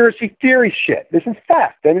conspiracy theory shit. This is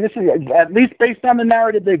fact. I mean, this is at least based on the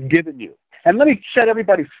narrative they've given you. And let me set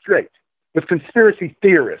everybody straight with conspiracy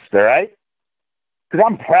theorists, all right? Because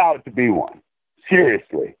I'm proud to be one.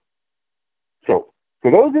 Seriously. So,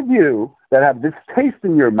 for those of you that have this taste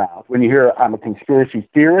in your mouth when you hear I'm a conspiracy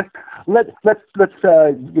theorist, let's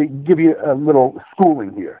give you a little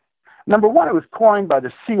schooling here. Number one, it was coined by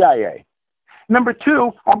the CIA. Number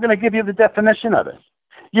two, I'm going to give you the definition of it.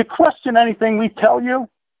 You question anything we tell you,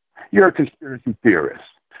 you're a conspiracy theorist.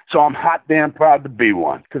 So I'm hot damn proud to be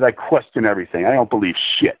one because I question everything. I don't believe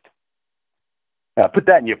shit. Put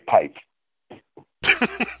that in your pipe.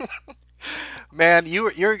 Man,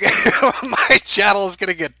 you're my channel is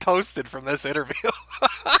gonna get toasted from this interview.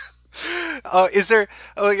 Is there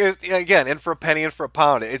again, in for a penny, in for a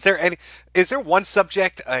pound? Is there one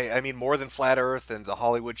subject? I mean, more than flat Earth and the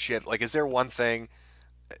Hollywood shit. Like, is there one thing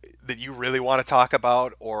that you really want to talk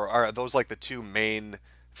about, or are those like the two main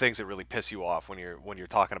things that really piss you off when you're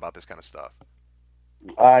talking about this kind of stuff?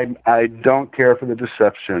 I don't care for the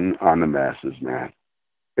deception on the masses, man.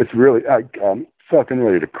 It's really I'm fucking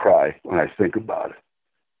ready to cry when I think about it.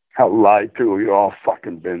 How lied to we all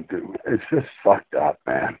fucking been through. It's just fucked up,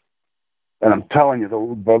 man. And I'm telling you,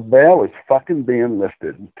 the veil is fucking being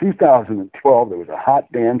lifted. In 2012, there was a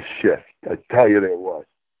hot damn shift. I tell you there was.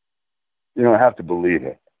 You don't have to believe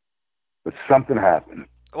it. But something happened.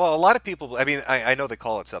 Well, a lot of people, I mean, I know they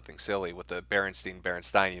call it something silly with the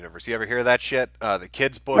Berenstein universe. You ever hear that shit? The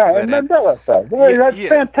kids' book? No, Mandela effect. That's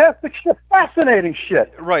fantastic shit. Fascinating shit.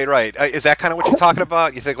 Right. Is that kind of what you're talking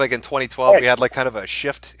about? You think like in 2012 we had like kind of a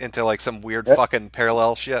shift into like some weird fucking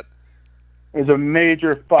parallel shit? There's a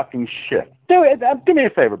major fucking shift. Do me a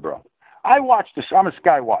favor, bro. I watch this. I'm a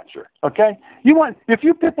sky watcher, okay? If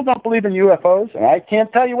you people don't believe in UFOs, and I can't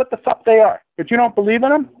tell you what the fuck they are, but you don't believe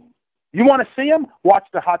in them, you want to see them? Watch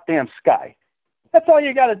the hot damn sky. That's all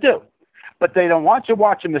you got to do. But they don't want you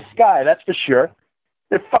watching the sky, that's for sure.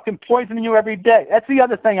 They're fucking poisoning you every day. That's the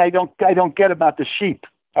other thing I don't get about the sheep,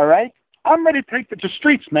 all right? I'm ready to take to the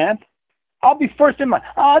streets, man. I'll be first in line.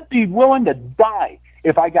 I'd be willing to die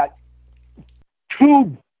if I got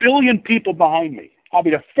 2 billion people behind me. I'll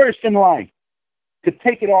be the first in line to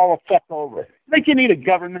take it all effect over. You think you need a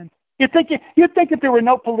government? You think if there were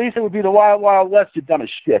no police, it would be the Wild Wild West? You're dumb as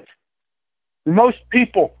shit. Most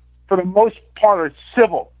people, for the most part, are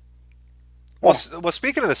civil. Well,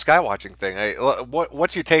 speaking of the skywatching thing,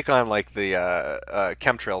 what's your take on like the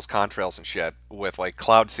chemtrails, contrails, and shit with like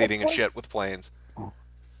cloud seeding and shit with planes?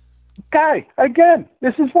 Guy, again,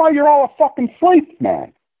 this is why you're all a fucking sleep,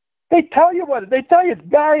 man. They tell you,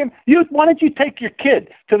 Guy, why don't you take your kid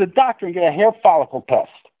to the doctor and get a hair follicle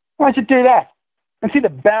test? Why don't you do that? And see the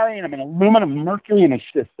barium and aluminum mercury in his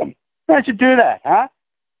system. Why don't you do that, huh?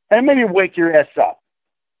 And maybe wake your ass up.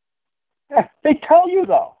 Yeah, they tell you,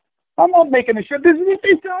 though. I'm not making this shit. This is what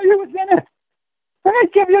they tell you what's in it. And they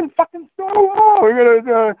give you the fucking story. Oh, we're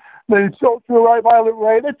going to show through ultraviolet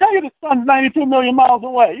ray. They tell you the sun's 92 million miles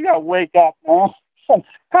away. You got to wake up, man.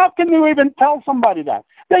 How can you even tell somebody that?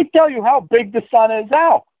 They tell you how big the sun is.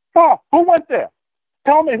 How? Oh, who went there?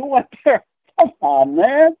 Tell me who went there. Come on,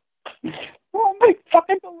 man. Don't make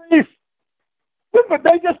fucking believe. But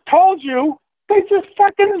they just told you They just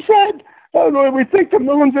fucking said, oh, we think the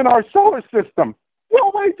moon's in our solar system.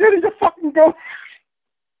 Well, they did is just fucking go.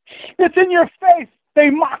 It's in your face. They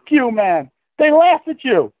mock you, man. They laugh at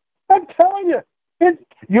you. I'm telling you.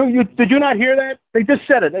 Did you not hear that? They just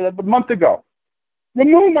said it a month ago. The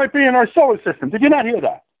moon might be in our solar system. Did you not hear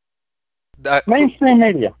that? Mainstream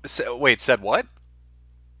media. Wait, said what?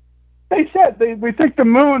 They said we think the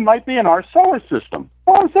moon might be in our solar system.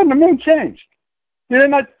 All of a sudden, the moon changed. You did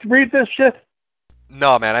not read this shit?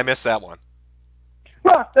 No, man, I missed that one.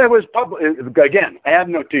 Well, it was public. Again, I have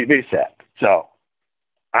no TV set, so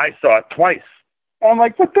I saw it twice. I'm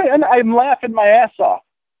like, what the? And I'm laughing my ass off.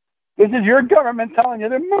 This is your government telling you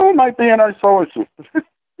the moon might be in our solar system.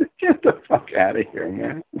 Get the fuck out of here,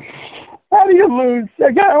 man. How do you lose?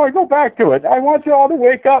 Again, I want to go back to it. I want you all to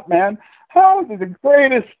wake up, man. How is the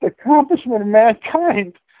greatest accomplishment of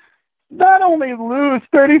mankind not only lose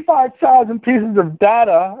 35,000 pieces of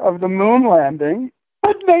data of the moon landing,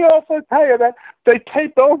 but they also tell you that they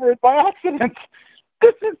taped over it by accident.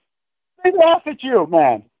 They laugh at you,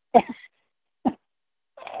 man.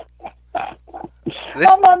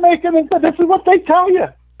 I'm not making it. This is what they tell you.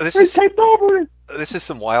 They taped over it. This is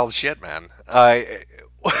some wild shit, man. I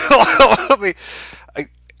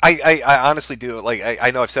honestly do. Like,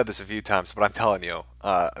 I know I've said this a few times, but I'm telling you,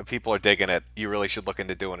 people are digging it. You really should look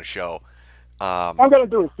into doing a show. I'm going to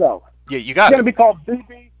do a show. Yeah, you got it. It's going to be called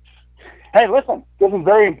BB. Hey, listen, this is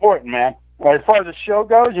very important, man. As far as the show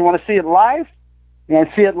goes, you want to see it live? You want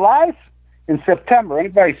to see it live in September?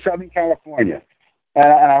 Anybody Southern California? And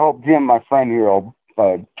I hope Jim, my friend here, will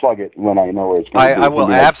plug it when I know where it's going to be.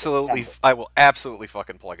 I will absolutely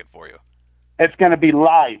fucking plug it for you. It's going to be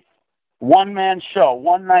live. One-man show,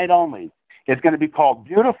 one night only. It's going to be called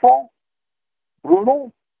Beautiful,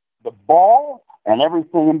 Brutal, The Ball, and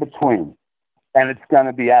everything in between. And it's going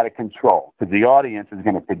to be out of control because the audience is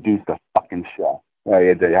going to produce the fucking show. How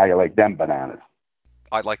you like them bananas?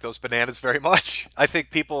 I like those bananas very much. I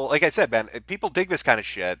think people, like I said, man, people dig this kind of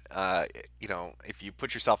shit. You know, if you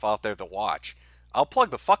put yourself out there to watch, I'll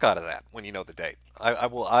plug the fuck out of that when you know the date. I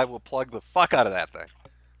will plug the fuck out of that thing.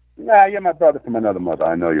 Nah, you're my brother from another mother.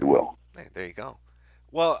 I know you will. Hey, there you go.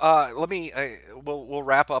 Well, we'll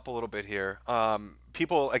wrap up a little bit here.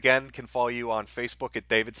 People again can follow you on Facebook at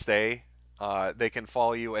David Stay. They can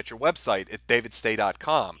follow you at your website at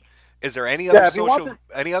davidstay.com. Is there any other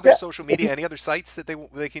social media, any other sites that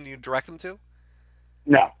they can you direct them to?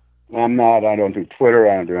 No, I'm not. I don't do Twitter.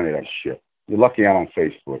 I don't do any of that shit. You're lucky I'm on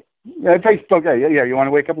Facebook. Yeah, Facebook. Yeah. You want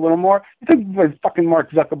to wake up a little more? You think fucking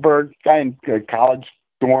Mark Zuckerberg, guy in college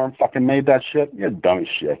dorm, fucking made that shit? You're dumb as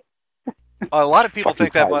shit. A lot of people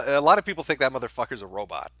think that motherfucker's a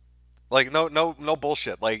robot. Like no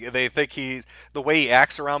bullshit. Like they think the way he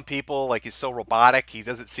acts around people, like he's so robotic. He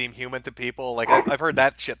doesn't seem human to people. Like I've heard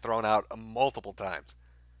that shit thrown out multiple times.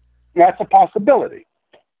 That's a possibility.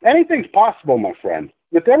 Anything's possible, my friend.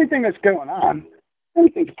 With everything that's going on,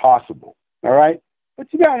 anything's possible. All right,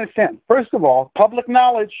 but you gotta understand. First of all, public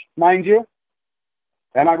knowledge, mind you.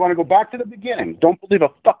 And I want to go back to the beginning. Don't believe a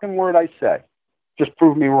fucking word I say. Just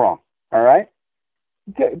prove me wrong. All right?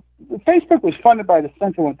 Facebook was funded by the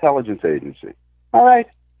Central Intelligence Agency. All right?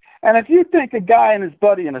 And if you think a guy and his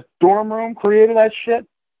buddy in a dorm room created that shit,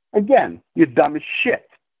 again, you're dumb as shit.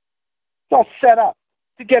 It's all set up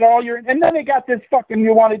to get all your... And then they got this fucking... They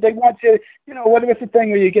want you... You know, what's the thing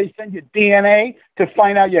where you send your DNA to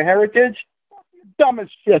find out your heritage? You're dumb as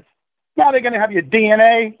shit. Now they're going to have your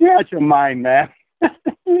DNA? You're out your mind, man.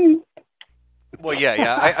 Well,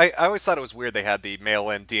 yeah. I always thought it was weird they had the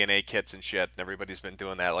mail-in DNA kits and shit, and everybody's been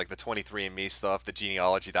doing that, like the 23andMe stuff, the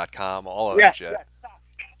genealogy.com, all of that shit. Yeah,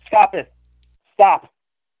 stop it. Stop.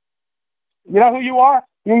 You know who you are?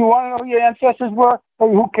 You want to know who your ancestors were?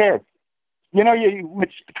 Who cares? You know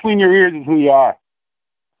which between your ears is who you are.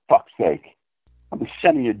 Fuck's sake. I'm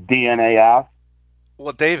sending your DNA out.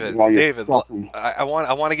 Well, David, I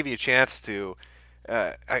want to give you a chance to...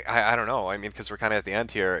 I don't know. I mean, because we're kind of at the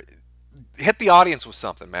end here. Hit the audience with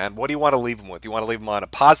something, man. What do you want to leave them with? You want to leave them on a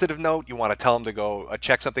positive note? You want to tell them to go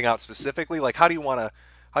check something out specifically? Like, how do you want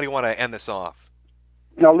to end this off?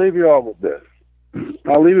 I'll leave you all with this.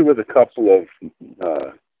 I'll leave you with a couple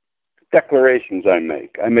of declarations I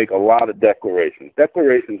make. I make a lot of declarations.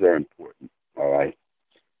 Declarations are important, all right,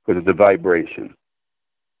 because of the vibration.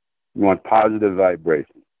 You want positive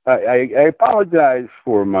vibration. I apologize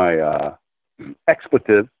for my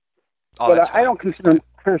expletive, but I don't consider them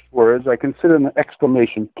curse words. I consider them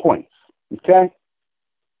exclamation points. Okay?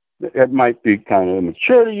 It might be kind of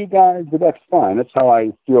immature to you guys, but that's fine. That's how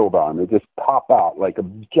I feel about them. They just pop out like a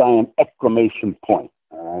giant exclamation point.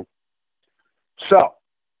 All right? So,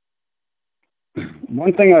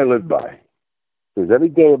 one thing I live by Because every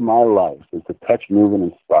day of my life is to touch, move,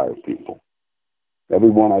 and inspire people.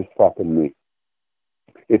 Everyone I fucking meet.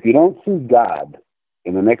 If you don't see God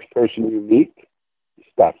in the next person you meet,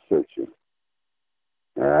 stop searching.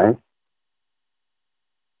 All right?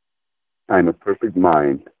 I'm a perfect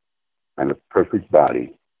mind. I'm a perfect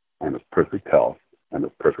body. I'm a perfect health. I'm a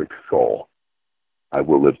perfect soul. I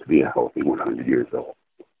will live to be a healthy 100 years old.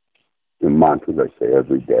 The mantras I say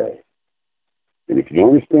every day. And if you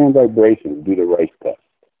don't understand vibrations, do the race test.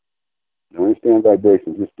 If you don't understand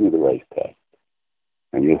vibrations, just do the race test.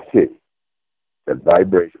 And you'll see that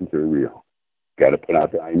vibrations are real. Got to put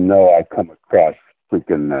out there. I know I come across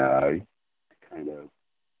freaking kind of,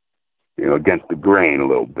 against the grain a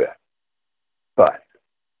little bit. But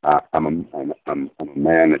I'm a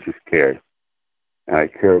man that just cares. And I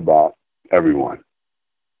care about everyone.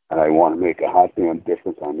 And I want to make a hot damn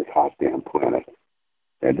difference on this hot damn planet.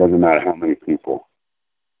 And it doesn't matter how many people.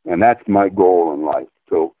 And that's my goal in life.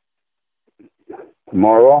 So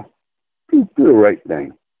tomorrow, do the right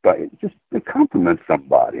thing. But just compliment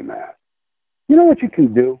somebody, man. You know what you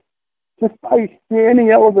can do? Just you're in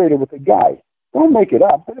the elevator with a guy. Don't make it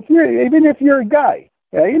up. But even if you're a guy,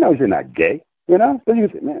 he knows you're not gay. But you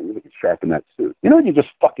say, man, you look sharp in that suit. You know what you just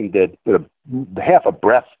fucking did with half a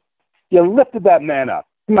breath? You lifted that man up.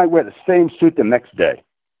 You might wear the same suit the next day.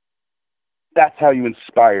 That's how you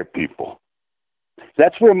inspire people.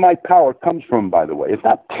 That's where my power comes from, by the way. It's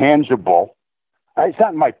not tangible. It's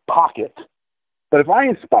not in my pocket. But if I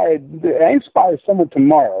inspire someone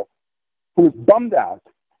tomorrow who is bummed out,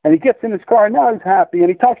 and he gets in his car and now he's happy, and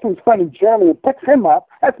he talks to his friend in Germany and picks him up,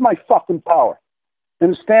 that's my fucking power.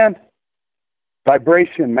 Understand?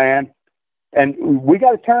 Vibration, man. And we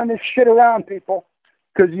got to turn this shit around, people,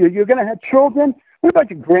 because you're going to have children. What about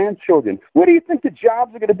your grandchildren? Where do you think the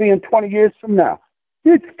jobs are going to be in 20 years from now?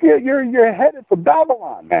 You're headed for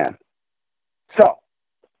Babylon, man. So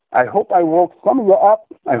I hope I woke some of you up.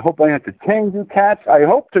 I hope I entertained you cats. I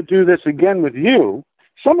hope to do this again with you.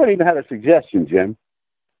 Somebody even had a suggestion, Jim.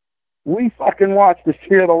 We fucking watch the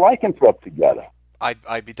Sphere of the Lycanthrope together.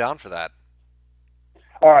 I'd be down for that.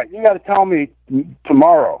 All right, you got to tell me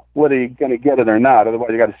tomorrow whether you're going to get it or not. Otherwise,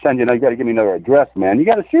 you got to send you got to give me another address, man. You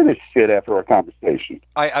got to see this shit after our conversation.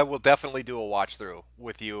 I will definitely do a watch through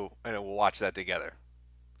with you, and we'll watch that together.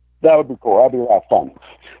 That would be cool. That'd be a lot of fun.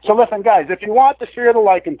 So listen, guys, if you want the Sphere of the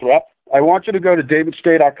Lycanthrope, I want you to go to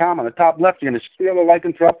davidstay.com. On the top left, you're going to Sphere of the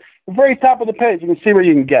Lycanthrope. The very top of the page, you can see where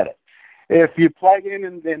you can get it. If you plug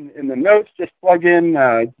in the notes, just plug in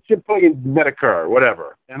Metokur or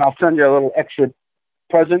whatever, and I'll send you a little extra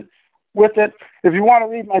present with it. If you want to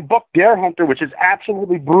read my book, Dare Hunter, which is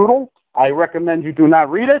absolutely brutal, I recommend you do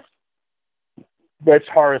not read it. It's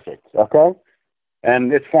horrific, okay?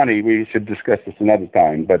 And it's funny, we should discuss this another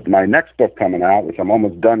time, but my next book coming out, which I'm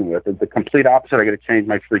almost done with, is the complete opposite. I got to change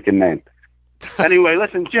my freaking name. Anyway,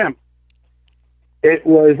 listen, Jim, it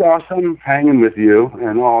was awesome hanging with you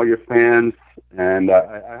and all your fans, and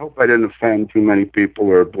I hope I didn't offend too many people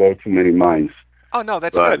or blow too many minds. Oh, no,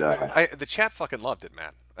 that's good. The chat fucking loved it,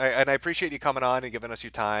 man. And I appreciate you coming on and giving us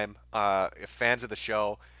your time. Fans of the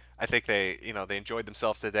show, I think they enjoyed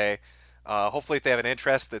themselves today. Hopefully, if they have an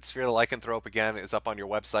interest, that Sphere of the Lycanthrope, again, is up on your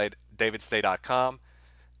website, davidstay.com.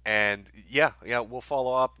 And, yeah, we'll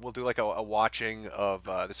follow up. We'll do, like, a watching of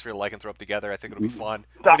the Sphere of the Lycanthrope together. I think it'll be fun.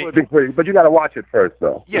 That would be great, but you got to watch it first,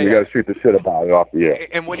 though. Yeah, you got to shoot the shit about it off the air.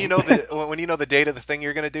 And when you know the date of the thing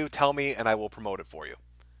you're going to do, tell me, and I will promote it for you.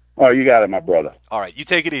 Oh, you got it, my brother. All right, you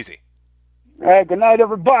take it easy. All right, good night,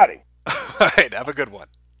 everybody. All right, have a good one.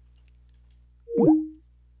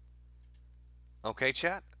 Okay,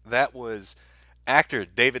 chat. That was actor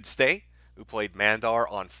David Stay, who played Mandar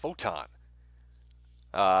on Photon.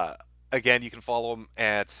 Again, you can follow him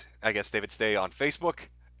at, David Stay on Facebook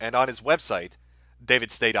and on his website,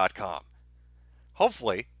 davidstay.com.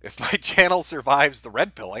 Hopefully, if my channel survives the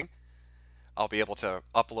red pilling, I'll be able to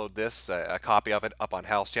upload this, a copy of it, up on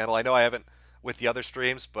Hal's channel. I know I haven't with the other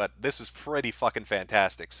streams, but this is pretty fucking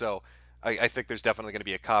fantastic. So I think there's definitely going to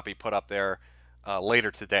be a copy put up there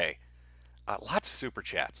later today. Lots of super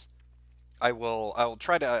chats.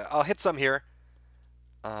 I'll hit some here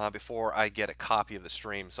before I get a copy of the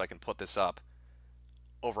stream so I can put this up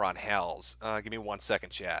over on Hal's. Give me 1 second,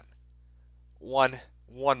 chat. One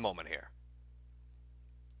moment here.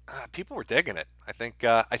 People were digging it. I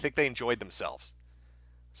think they enjoyed themselves.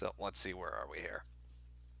 So let's see, where are we here?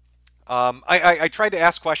 I tried to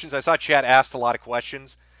ask questions. I saw chat asked a lot of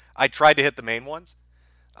questions. I tried to hit the main ones.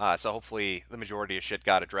 So hopefully the majority of shit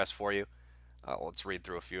got addressed for you. Let's read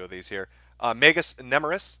through a few of these here. Megas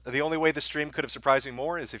Nemeris, the only way the stream could have surprised me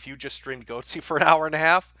more is if you just streamed Goatsy for an hour and a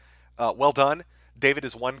half. Well done. David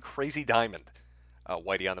is one crazy diamond.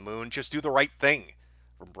 Whitey on the Moon, just do the right thing.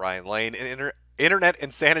 From Brian Lane, and internet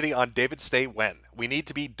insanity on David Stay when. We need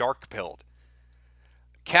to be dark-pilled.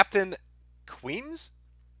 Captain Queens?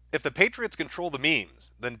 If the Patriots control the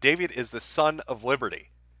memes, then David is the son of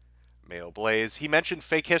liberty. Mayo Blaze. He mentioned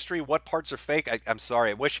fake history. What parts are fake? I'm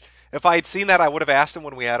sorry. I wish if I had seen that, I would have asked him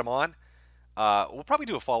when we had him on. We'll probably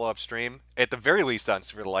do a follow-up stream, at the very least on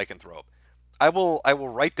Severe Lycanthrope. I will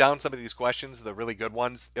write down some of these questions, the really good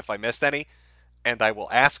ones, if I missed any, and I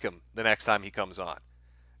will ask him the next time he comes on.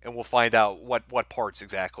 And we'll find out what parts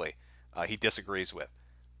exactly he disagrees with.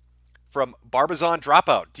 From Barbazon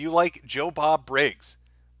Dropout. Do you like Joe Bob Briggs?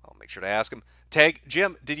 I'll make sure to ask him. Tag,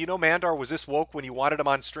 Jim, did you know Mandar was this woke when you wanted him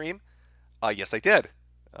on stream? Yes, I did.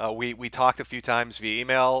 We talked a few times via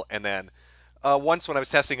email, and then once when I was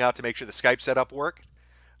testing out to make sure the Skype setup worked.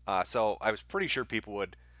 So I was pretty sure people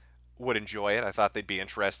would enjoy it. I thought they'd be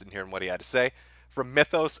interested in hearing what he had to say. From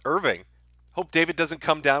Mythos Irving. Hope David doesn't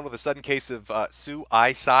come down with a sudden case of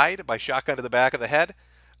suicide by shotgun to the back of the head.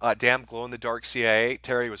 Damn glow-in-the-dark CIA.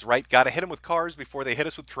 Terry was right. Gotta hit him with cars before they hit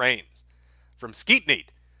us with trains. From Skeetneat.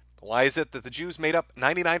 Why is it that the Jews made up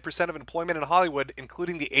 99% of employment in Hollywood,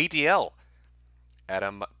 including the ADL?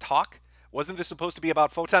 Adam Talk. Wasn't this supposed to be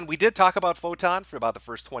about Photon? We did talk about Photon for about the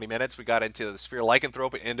first 20 minutes. We got into the Sphere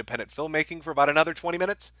Lycanthrope and independent filmmaking for about another 20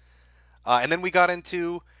 minutes. And then we got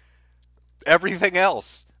into everything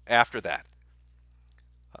else after that.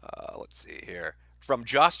 Let's see here. From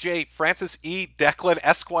Josh J. Francis E. Declan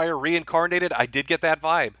Esquire reincarnated. I did get that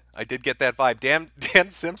vibe. Dan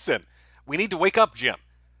Simpson. We need to wake up, Jim.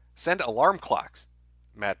 Send alarm clocks.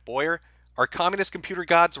 Matt Boyer. Are communist computer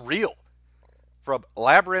gods real? From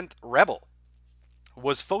Labyrinth Rebel.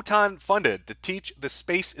 Was Photon funded to teach the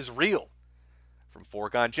space is real? From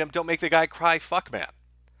Foregone Jim. Don't make the guy cry, fuck man.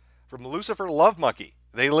 From Lucifer Love Monkey.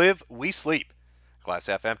 They live, we sleep. Glass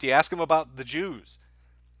half empty. Ask him about the Jews.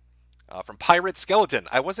 From Pirate Skeleton.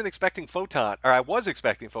 I was expecting Photon,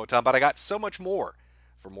 but I got so much more.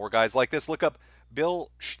 For more guys like this, look up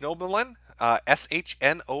Bill Schnoebelen.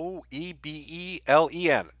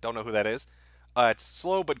 Shnoebelen. Don't know who that is. It's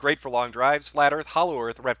slow but great for long drives. Flat Earth, Hollow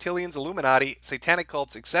Earth, Reptilians, Illuminati, Satanic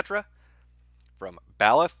cults, etc. From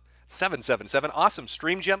Baleth777. Awesome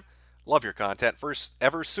stream, Jim. Love your content. First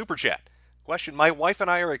ever super chat. Question: my wife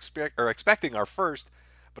and I are expecting our first,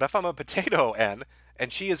 but if I'm a potato N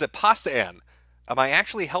and she is a pasta N, am I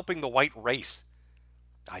actually helping the white race?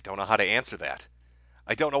 I don't know how to answer that.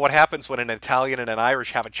 I don't know what happens when an Italian and an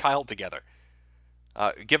Irish have a child together.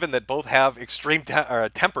 Given that both have extreme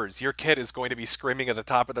tempers, your kid is going to be screaming at the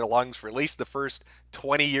top of their lungs for at least the first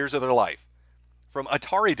 20 years of their life. From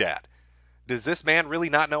Atari Dad. Does this man really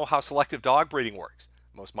not know how selective dog breeding works?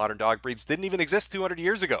 Most modern dog breeds didn't even exist 200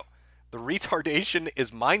 years ago. The retardation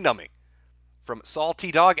is mind-numbing. From Saul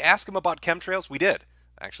T. Dog. Ask him about chemtrails. We did.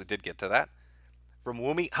 I actually did get to that. From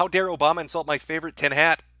Woomy. How dare Obama insult my favorite tin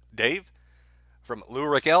hat? Dave. From Lou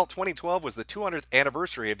Raquel. 2012 was the 200th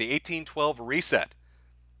anniversary of the 1812 reset.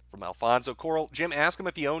 From Alfonso Coral. Jim, ask him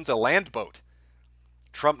if he owns a land boat.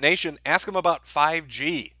 Trump Nation. Ask him about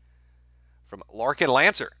 5G. From Larkin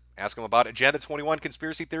Lancer. Ask him about Agenda 21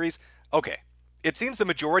 conspiracy theories. Okay. It seems the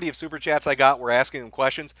majority of super chats I got were asking him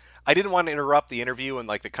questions. I didn't want to interrupt the interview and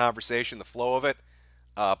like the conversation, the flow of it,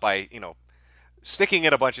 by sticking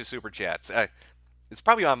in a bunch of super chats. It's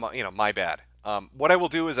probably on my bad. What I will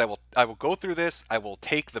do is I will go through this. I will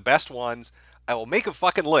take the best ones. I will make a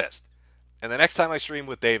fucking list, and the next time I stream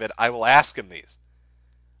with David, I will ask him these.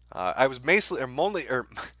 I was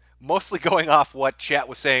mostly going off what chat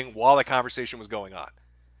was saying while the conversation was going on.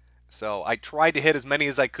 So I tried to hit as many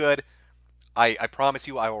as I could. I promise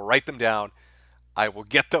you I will write them down. I will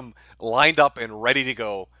get them lined up and ready to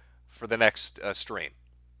go for the next stream.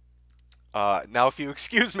 Now, if you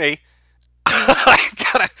excuse me,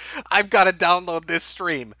 I've got to download this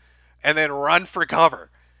stream and then run for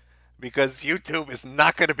cover because YouTube is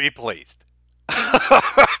not going to be pleased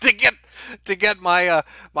to get my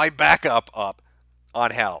backup up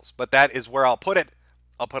on Hal's. But that is where I'll put it.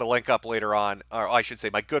 I'll put a link up later on, or I should say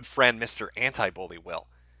my good friend Mr. Anti-Bully will.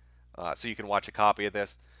 So you can watch a copy of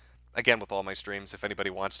this. Again, with all my streams, if anybody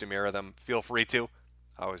wants to mirror them, feel free to.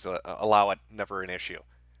 I always allow it, never an issue.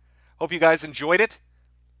 Hope you guys enjoyed it.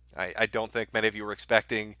 I don't think many of you were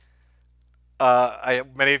expecting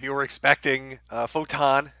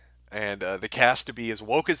Photon and the cast to be as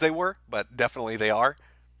woke as they were, but definitely they are.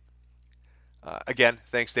 Again,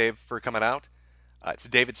 thanks Dave for coming out. It's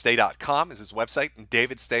davidstay.com is his website, and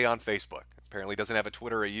David Stay on Facebook. Apparently doesn't have a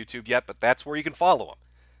Twitter or a YouTube yet, but that's where you can follow him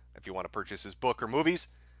if you want to purchase his book or movies,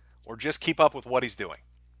 or just keep up with what he's doing.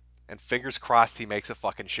 And fingers crossed he makes a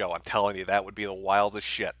fucking show. I'm telling you, that would be the wildest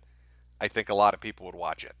shit. I think a lot of people would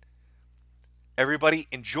watch it. Everybody,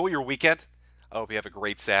 enjoy your weekend. I hope you have a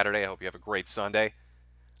great Saturday. I hope you have a great Sunday.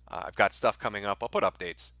 I've got stuff coming up. I'll put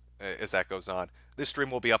updates as that goes on. This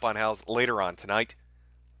stream will be up on Howls later on tonight.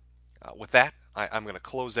 With that, I'm going to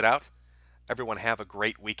close it out. Everyone have a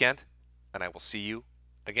great weekend, and I will see you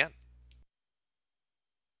again.